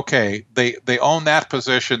 okay, they own that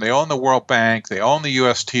position, they own the World Bank, they own the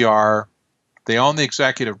USTR, they own the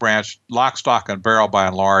executive branch, lock, stock, and barrel by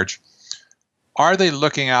and large. Are they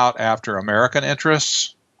looking out after American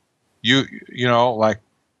interests? You know, like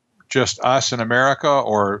just us in America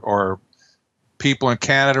or people in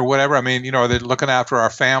Canada or whatever? I mean, you know, are they looking after our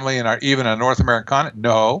family and even a North American continent?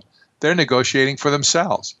 No, they're negotiating for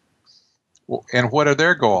themselves. And what are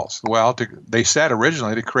their goals? Well, they said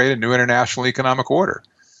originally to create a new international economic order.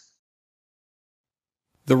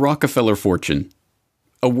 The Rockefeller fortune,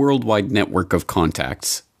 a worldwide network of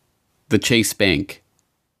contacts, the Chase Bank,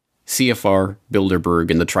 CFR,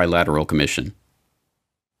 Bilderberg, and the Trilateral Commission.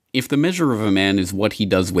 If the measure of a man is what he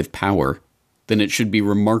does with power, then it should be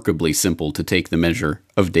remarkably simple to take the measure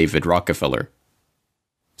of David Rockefeller.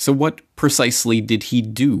 So what precisely did he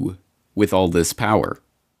do with all this power?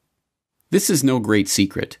 This is no great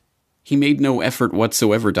secret. He made no effort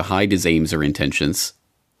whatsoever to hide his aims or intentions,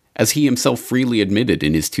 as he himself freely admitted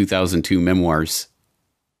in his 2002 memoirs.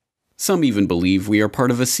 Some even believe we are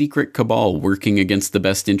part of a secret cabal working against the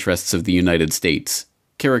best interests of the United States,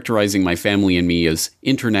 characterizing my family and me as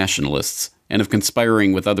internationalists, and of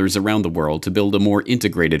conspiring with others around the world to build a more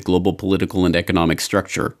integrated global political and economic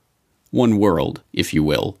structure. One world, if you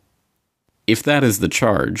will. If that is the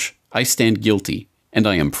charge, I stand guilty, and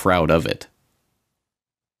I am proud of it.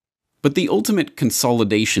 But the ultimate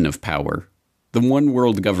consolidation of power, the one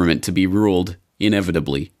world government to be ruled,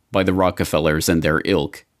 inevitably, by the Rockefellers and their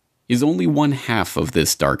ilk, is only one half of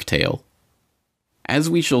this dark tale. As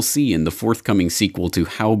we shall see in the forthcoming sequel to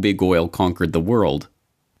How Big Oil Conquered the World,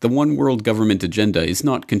 the one world government agenda is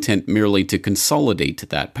not content merely to consolidate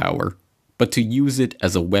that power, but to use it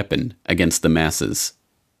as a weapon against the masses.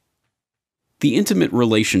 The intimate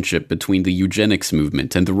relationship between the eugenics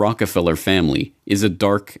movement and the Rockefeller family is a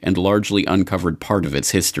dark and largely uncovered part of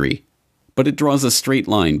its history, but it draws a straight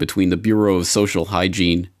line between the Bureau of Social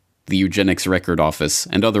Hygiene, the Eugenics Record Office,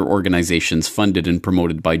 and other organizations funded and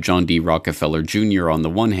promoted by John D. Rockefeller Jr. on the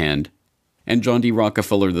one hand, and John D.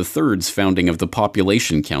 Rockefeller III's founding of the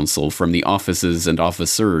Population Council from the offices and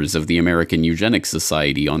officers of the American Eugenics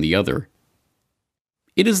Society on the other.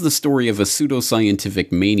 It is the story of a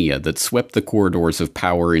pseudoscientific mania that swept the corridors of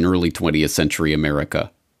power in early 20th century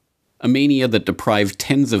America. A mania that deprived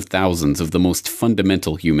tens of thousands of the most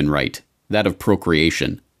fundamental human right, that of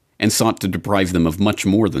procreation, and sought to deprive them of much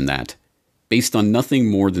more than that, based on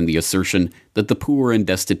nothing more than the assertion that the poor and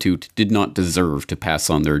destitute did not deserve to pass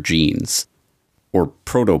on their genes. Or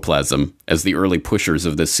protoplasm, as the early pushers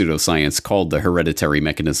of this pseudoscience called the hereditary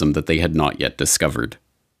mechanism that they had not yet discovered.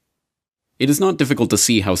 It is not difficult to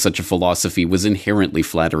see how such a philosophy was inherently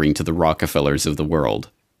flattering to the Rockefellers of the world.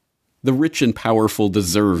 The rich and powerful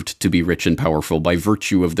deserved to be rich and powerful by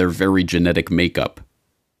virtue of their very genetic makeup.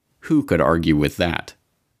 Who could argue with that?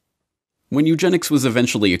 When eugenics was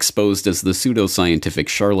eventually exposed as the pseudoscientific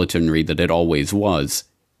charlatanry that it always was,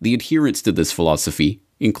 the adherents to this philosophy,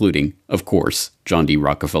 including, of course, John D.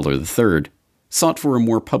 Rockefeller III, sought for a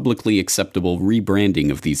more publicly acceptable rebranding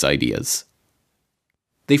of these ideas.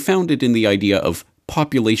 They found it in the idea of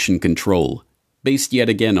population control, based yet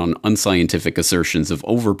again on unscientific assertions of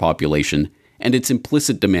overpopulation and its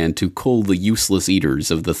implicit demand to cull the useless eaters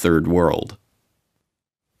of the Third World.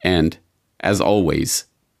 And, as always,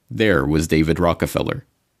 there was David Rockefeller.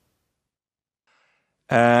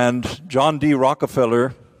 And John D.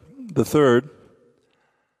 Rockefeller III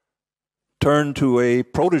turned to a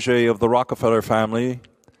protege of the Rockefeller family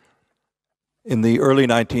in the early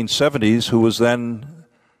 1970s, who was then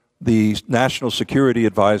the National Security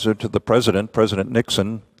Advisor to the President, President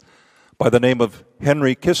Nixon, by the name of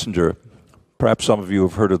Henry Kissinger. Perhaps some of you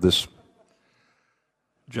have heard of this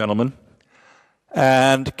gentleman.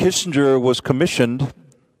 And Kissinger was commissioned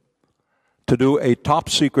to do a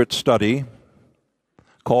top-secret study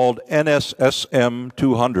called NSSM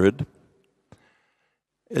 200.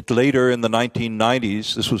 Later in the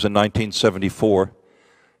 1990s, this was in 1974,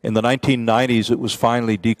 in the 1990s it was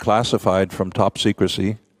finally declassified from top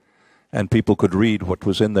secrecy, and people could read what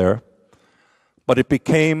was in there. But it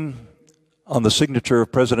became, on the signature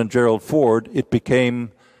of President Gerald Ford, it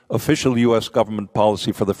became official U.S. government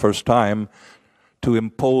policy for the first time to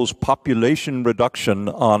impose population reduction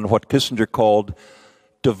on what Kissinger called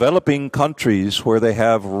developing countries where they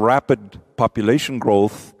have rapid population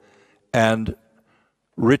growth and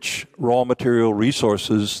rich raw material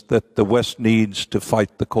resources that the West needs to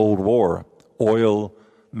fight the Cold War, oil,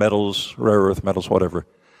 metals, rare earth metals, whatever.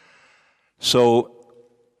 So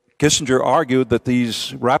Kissinger argued that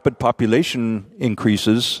these rapid population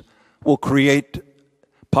increases will create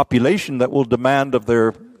population that will demand of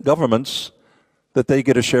their governments that they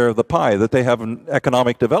get a share of the pie, that they have an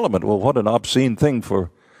economic development. Well, what an obscene thing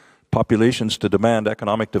for populations to demand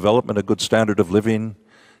economic development, a good standard of living,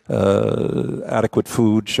 adequate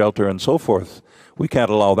food, shelter, and so forth. We can't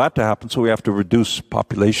allow that to happen, so we have to reduce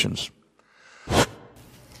populations.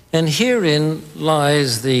 And herein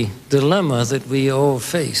lies the dilemma that we all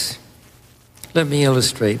face. Let me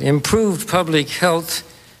illustrate. Improved public health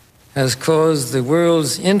has caused the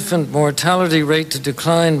world's infant mortality rate to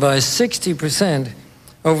decline by 60%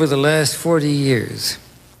 over the last 40 years.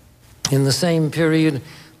 In the same period,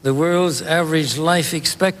 the world's average life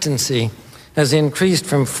expectancy has increased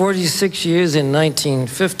from 46 years in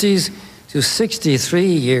 1950s to 63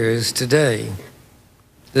 years today.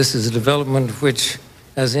 This is a development which,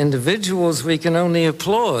 as individuals, we can only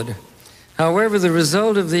applaud. However, the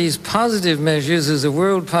result of these positive measures is a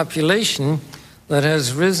world population that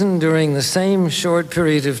has risen during the same short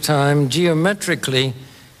period of time geometrically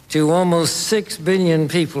to almost 6 billion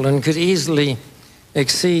people and could easily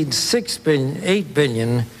exceed 8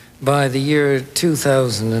 billion by the year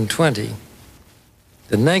 2020.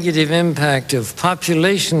 The negative impact of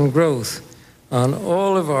population growth on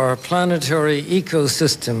all of our planetary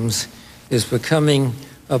ecosystems is becoming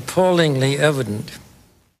appallingly evident.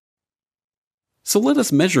 So let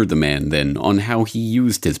us measure the man, then, on how he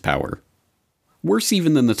used his power. Worse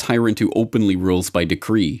even than the tyrant who openly rules by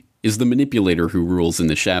decree is the manipulator who rules in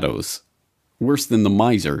the shadows. Worse than the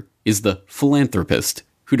miser is the philanthropist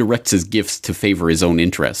who directs his gifts to favor his own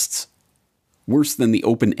interests. Worse than the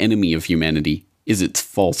open enemy of humanity is its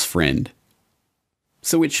false friend.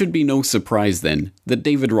 So it should be no surprise, then, that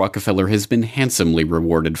David Rockefeller has been handsomely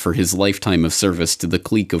rewarded for his lifetime of service to the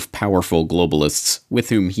clique of powerful globalists with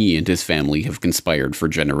whom he and his family have conspired for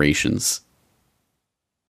generations.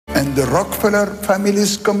 And the Rockefeller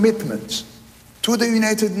family's commitments to the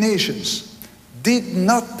United Nations did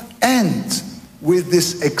not end with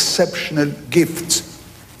this exceptional gift.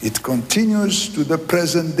 It continues to the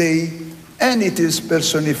present day, and it is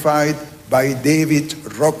personified by David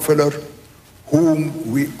Rockefeller,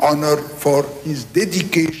 whom we honor for his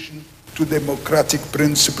dedication to democratic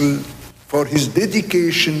principle, for his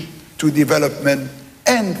dedication to development,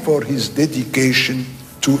 and for his dedication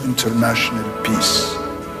to international peace.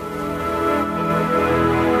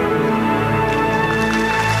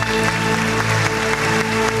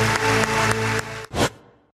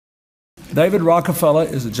 David Rockefeller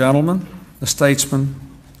is a gentleman, a statesman,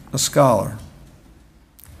 a scholar,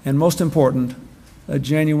 and most important, a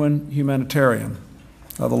genuine humanitarian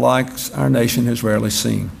of the likes our nation has rarely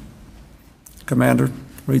seen. Commander,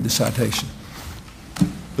 read the citation.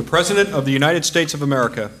 The President of the United States of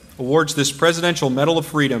America awards this Presidential Medal of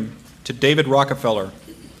Freedom to David Rockefeller.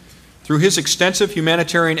 Through his extensive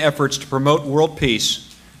humanitarian efforts to promote world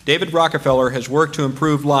peace, David Rockefeller has worked to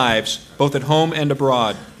improve lives both at home and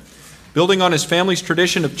abroad. Building on his family's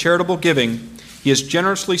tradition of charitable giving, he has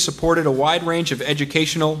generously supported a wide range of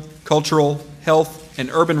educational, cultural, health, and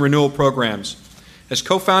urban renewal programs. As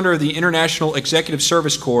co-founder of the International Executive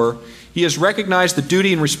Service Corps, he has recognized the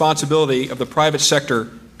duty and responsibility of the private sector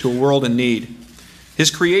to a world in need.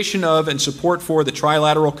 His creation of and support for the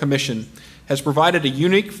Trilateral Commission has provided a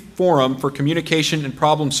unique forum for communication and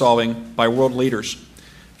problem solving by world leaders.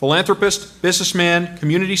 Philanthropist, businessman,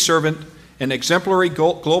 community servant, and exemplary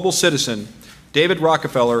global citizen, David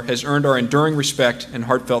Rockefeller has earned our enduring respect and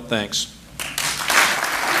heartfelt thanks.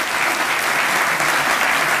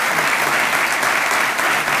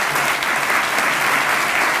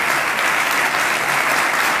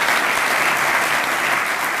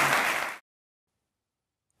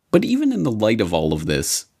 But even in the light of all of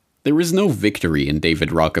this, there is no victory in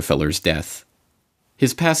David Rockefeller's death.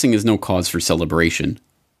 His passing is no cause for celebration.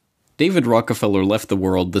 David Rockefeller left the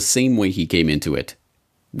world the same way he came into it.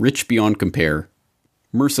 Rich beyond compare,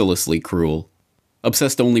 mercilessly cruel,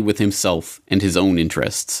 obsessed only with himself and his own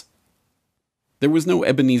interests. There was no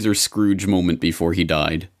Ebenezer Scrooge moment before he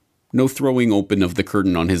died, no throwing open of the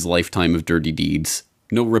curtain on his lifetime of dirty deeds,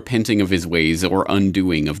 no repenting of his ways or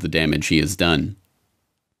undoing of the damage he has done.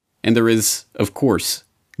 And there is, of course,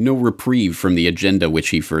 no reprieve from the agenda which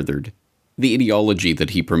he furthered, the ideology that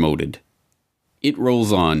he promoted. It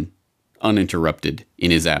rolls on, uninterrupted,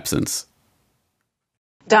 in his absence.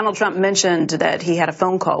 Donald Trump mentioned that he had a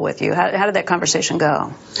phone call with you. How did that conversation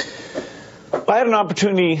go? Well, I had an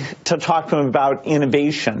opportunity to talk to him about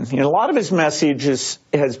innovation. A lot of his message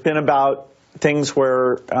has been about things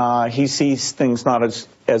where he sees things not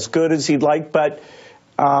as good as he'd like, but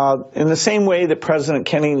in the same way that President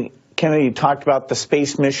Kennedy talked about the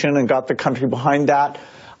space mission and got the country behind that,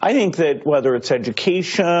 I think that whether it's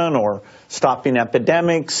education or stopping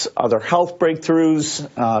epidemics, other health breakthroughs,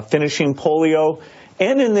 finishing polio,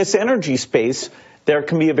 and in this energy space, there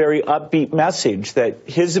can be a very upbeat message that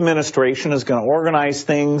his administration is going to organize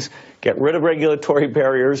things, get rid of regulatory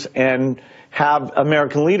barriers, and have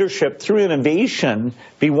American leadership through innovation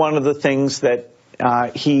be one of the things that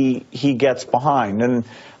he gets behind. And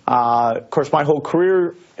of course, my whole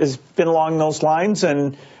career has been along those lines,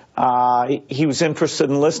 and he was interested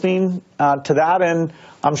in listening to that, and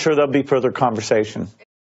I'm sure there'll be further conversation.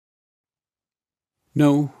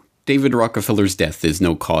 No, David Rockefeller's death is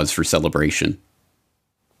no cause for celebration.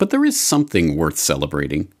 But there is something worth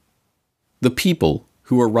celebrating. The people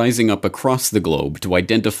who are rising up across the globe to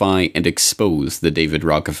identify and expose the David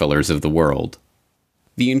Rockefellers of the world.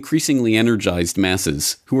 The increasingly energized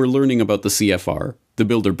masses who are learning about the CFR, the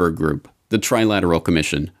Bilderberg Group, the Trilateral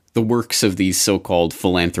Commission, the works of these so-called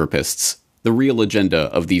philanthropists, the real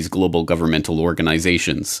agenda of these global governmental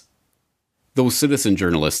organizations. Those citizen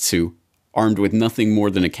journalists who, armed with nothing more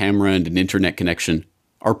than a camera and an internet connection,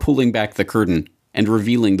 are pulling back the curtain and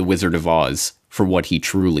revealing the Wizard of Oz for what he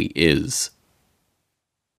truly is.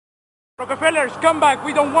 Rockefellers, come back.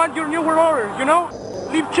 We don't want your New World Order, you know?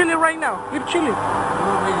 Leave Chile right now. Leave Chile.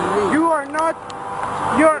 You are not...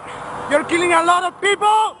 You're killing a lot of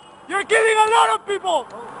people! You're killing a lot of people!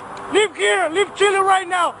 Leave here! Leave Chile right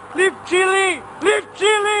now! Leave Chile! Leave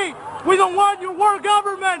Chile! We don't want your world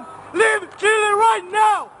government! Leave Chile right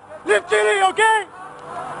now! Leave Chile, okay?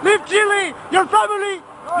 Leave Chile! Your family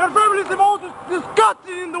is the most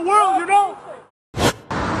disgusting in the world, you know?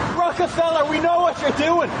 Rockefeller, we know what you're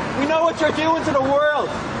doing. We know what you're doing to the world.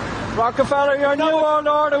 Rockefeller, your New World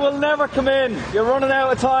Order will never come in. You're running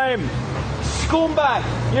out of time. Scumbag,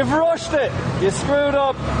 you've rushed it. You screwed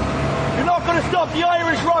up. You're not going to stop the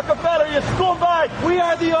Irish, Rockefeller, you scumbag. We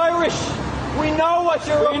are the Irish. We know what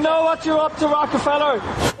you're up to. We know what you're up to, Rockefeller.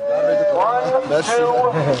 1, 2, 3.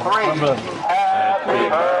 Happy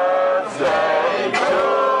birthday to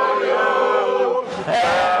you.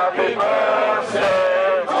 Happy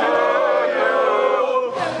birthday to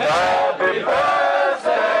you. Happy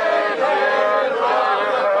birthday, dear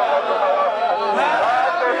Rockefeller.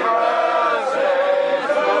 Happy birthday to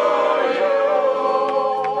you.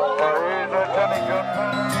 There isn't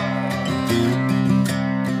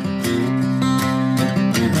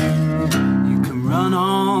any good Run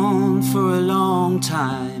on for a long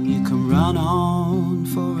time. You can run on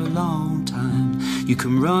for a long time. You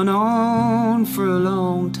can run on for a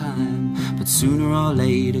long time. But sooner or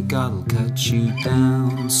later God will cut you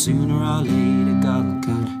down. Sooner or later God will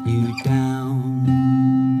cut you down.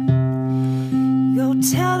 Go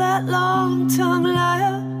tell that long-tongued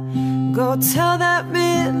liar. Go tell that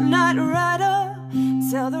midnight rider.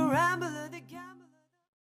 Tell the rambler.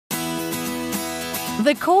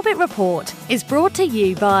 The Corbett Report is brought to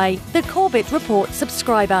you by the Corbett Report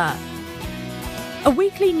subscriber. A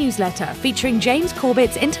weekly newsletter featuring James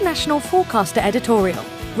Corbett's International Forecaster editorial,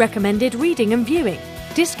 recommended reading and viewing,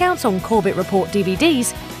 discounts on Corbett Report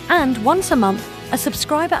DVDs, and once a month, a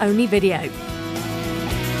subscriber-only video.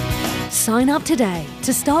 Sign up today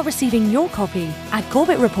to start receiving your copy at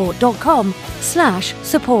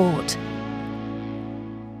corbettreport.com/support.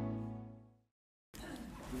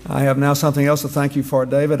 I have now something else to thank you for,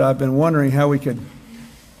 David. I've been wondering how we could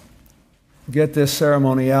get this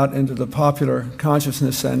ceremony out into the popular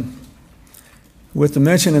consciousness, and with the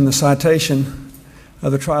mention in the citation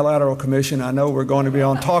of the Trilateral Commission, I know we're going to be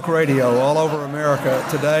on talk radio all over America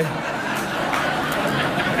today.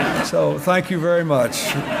 So thank you very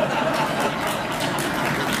much.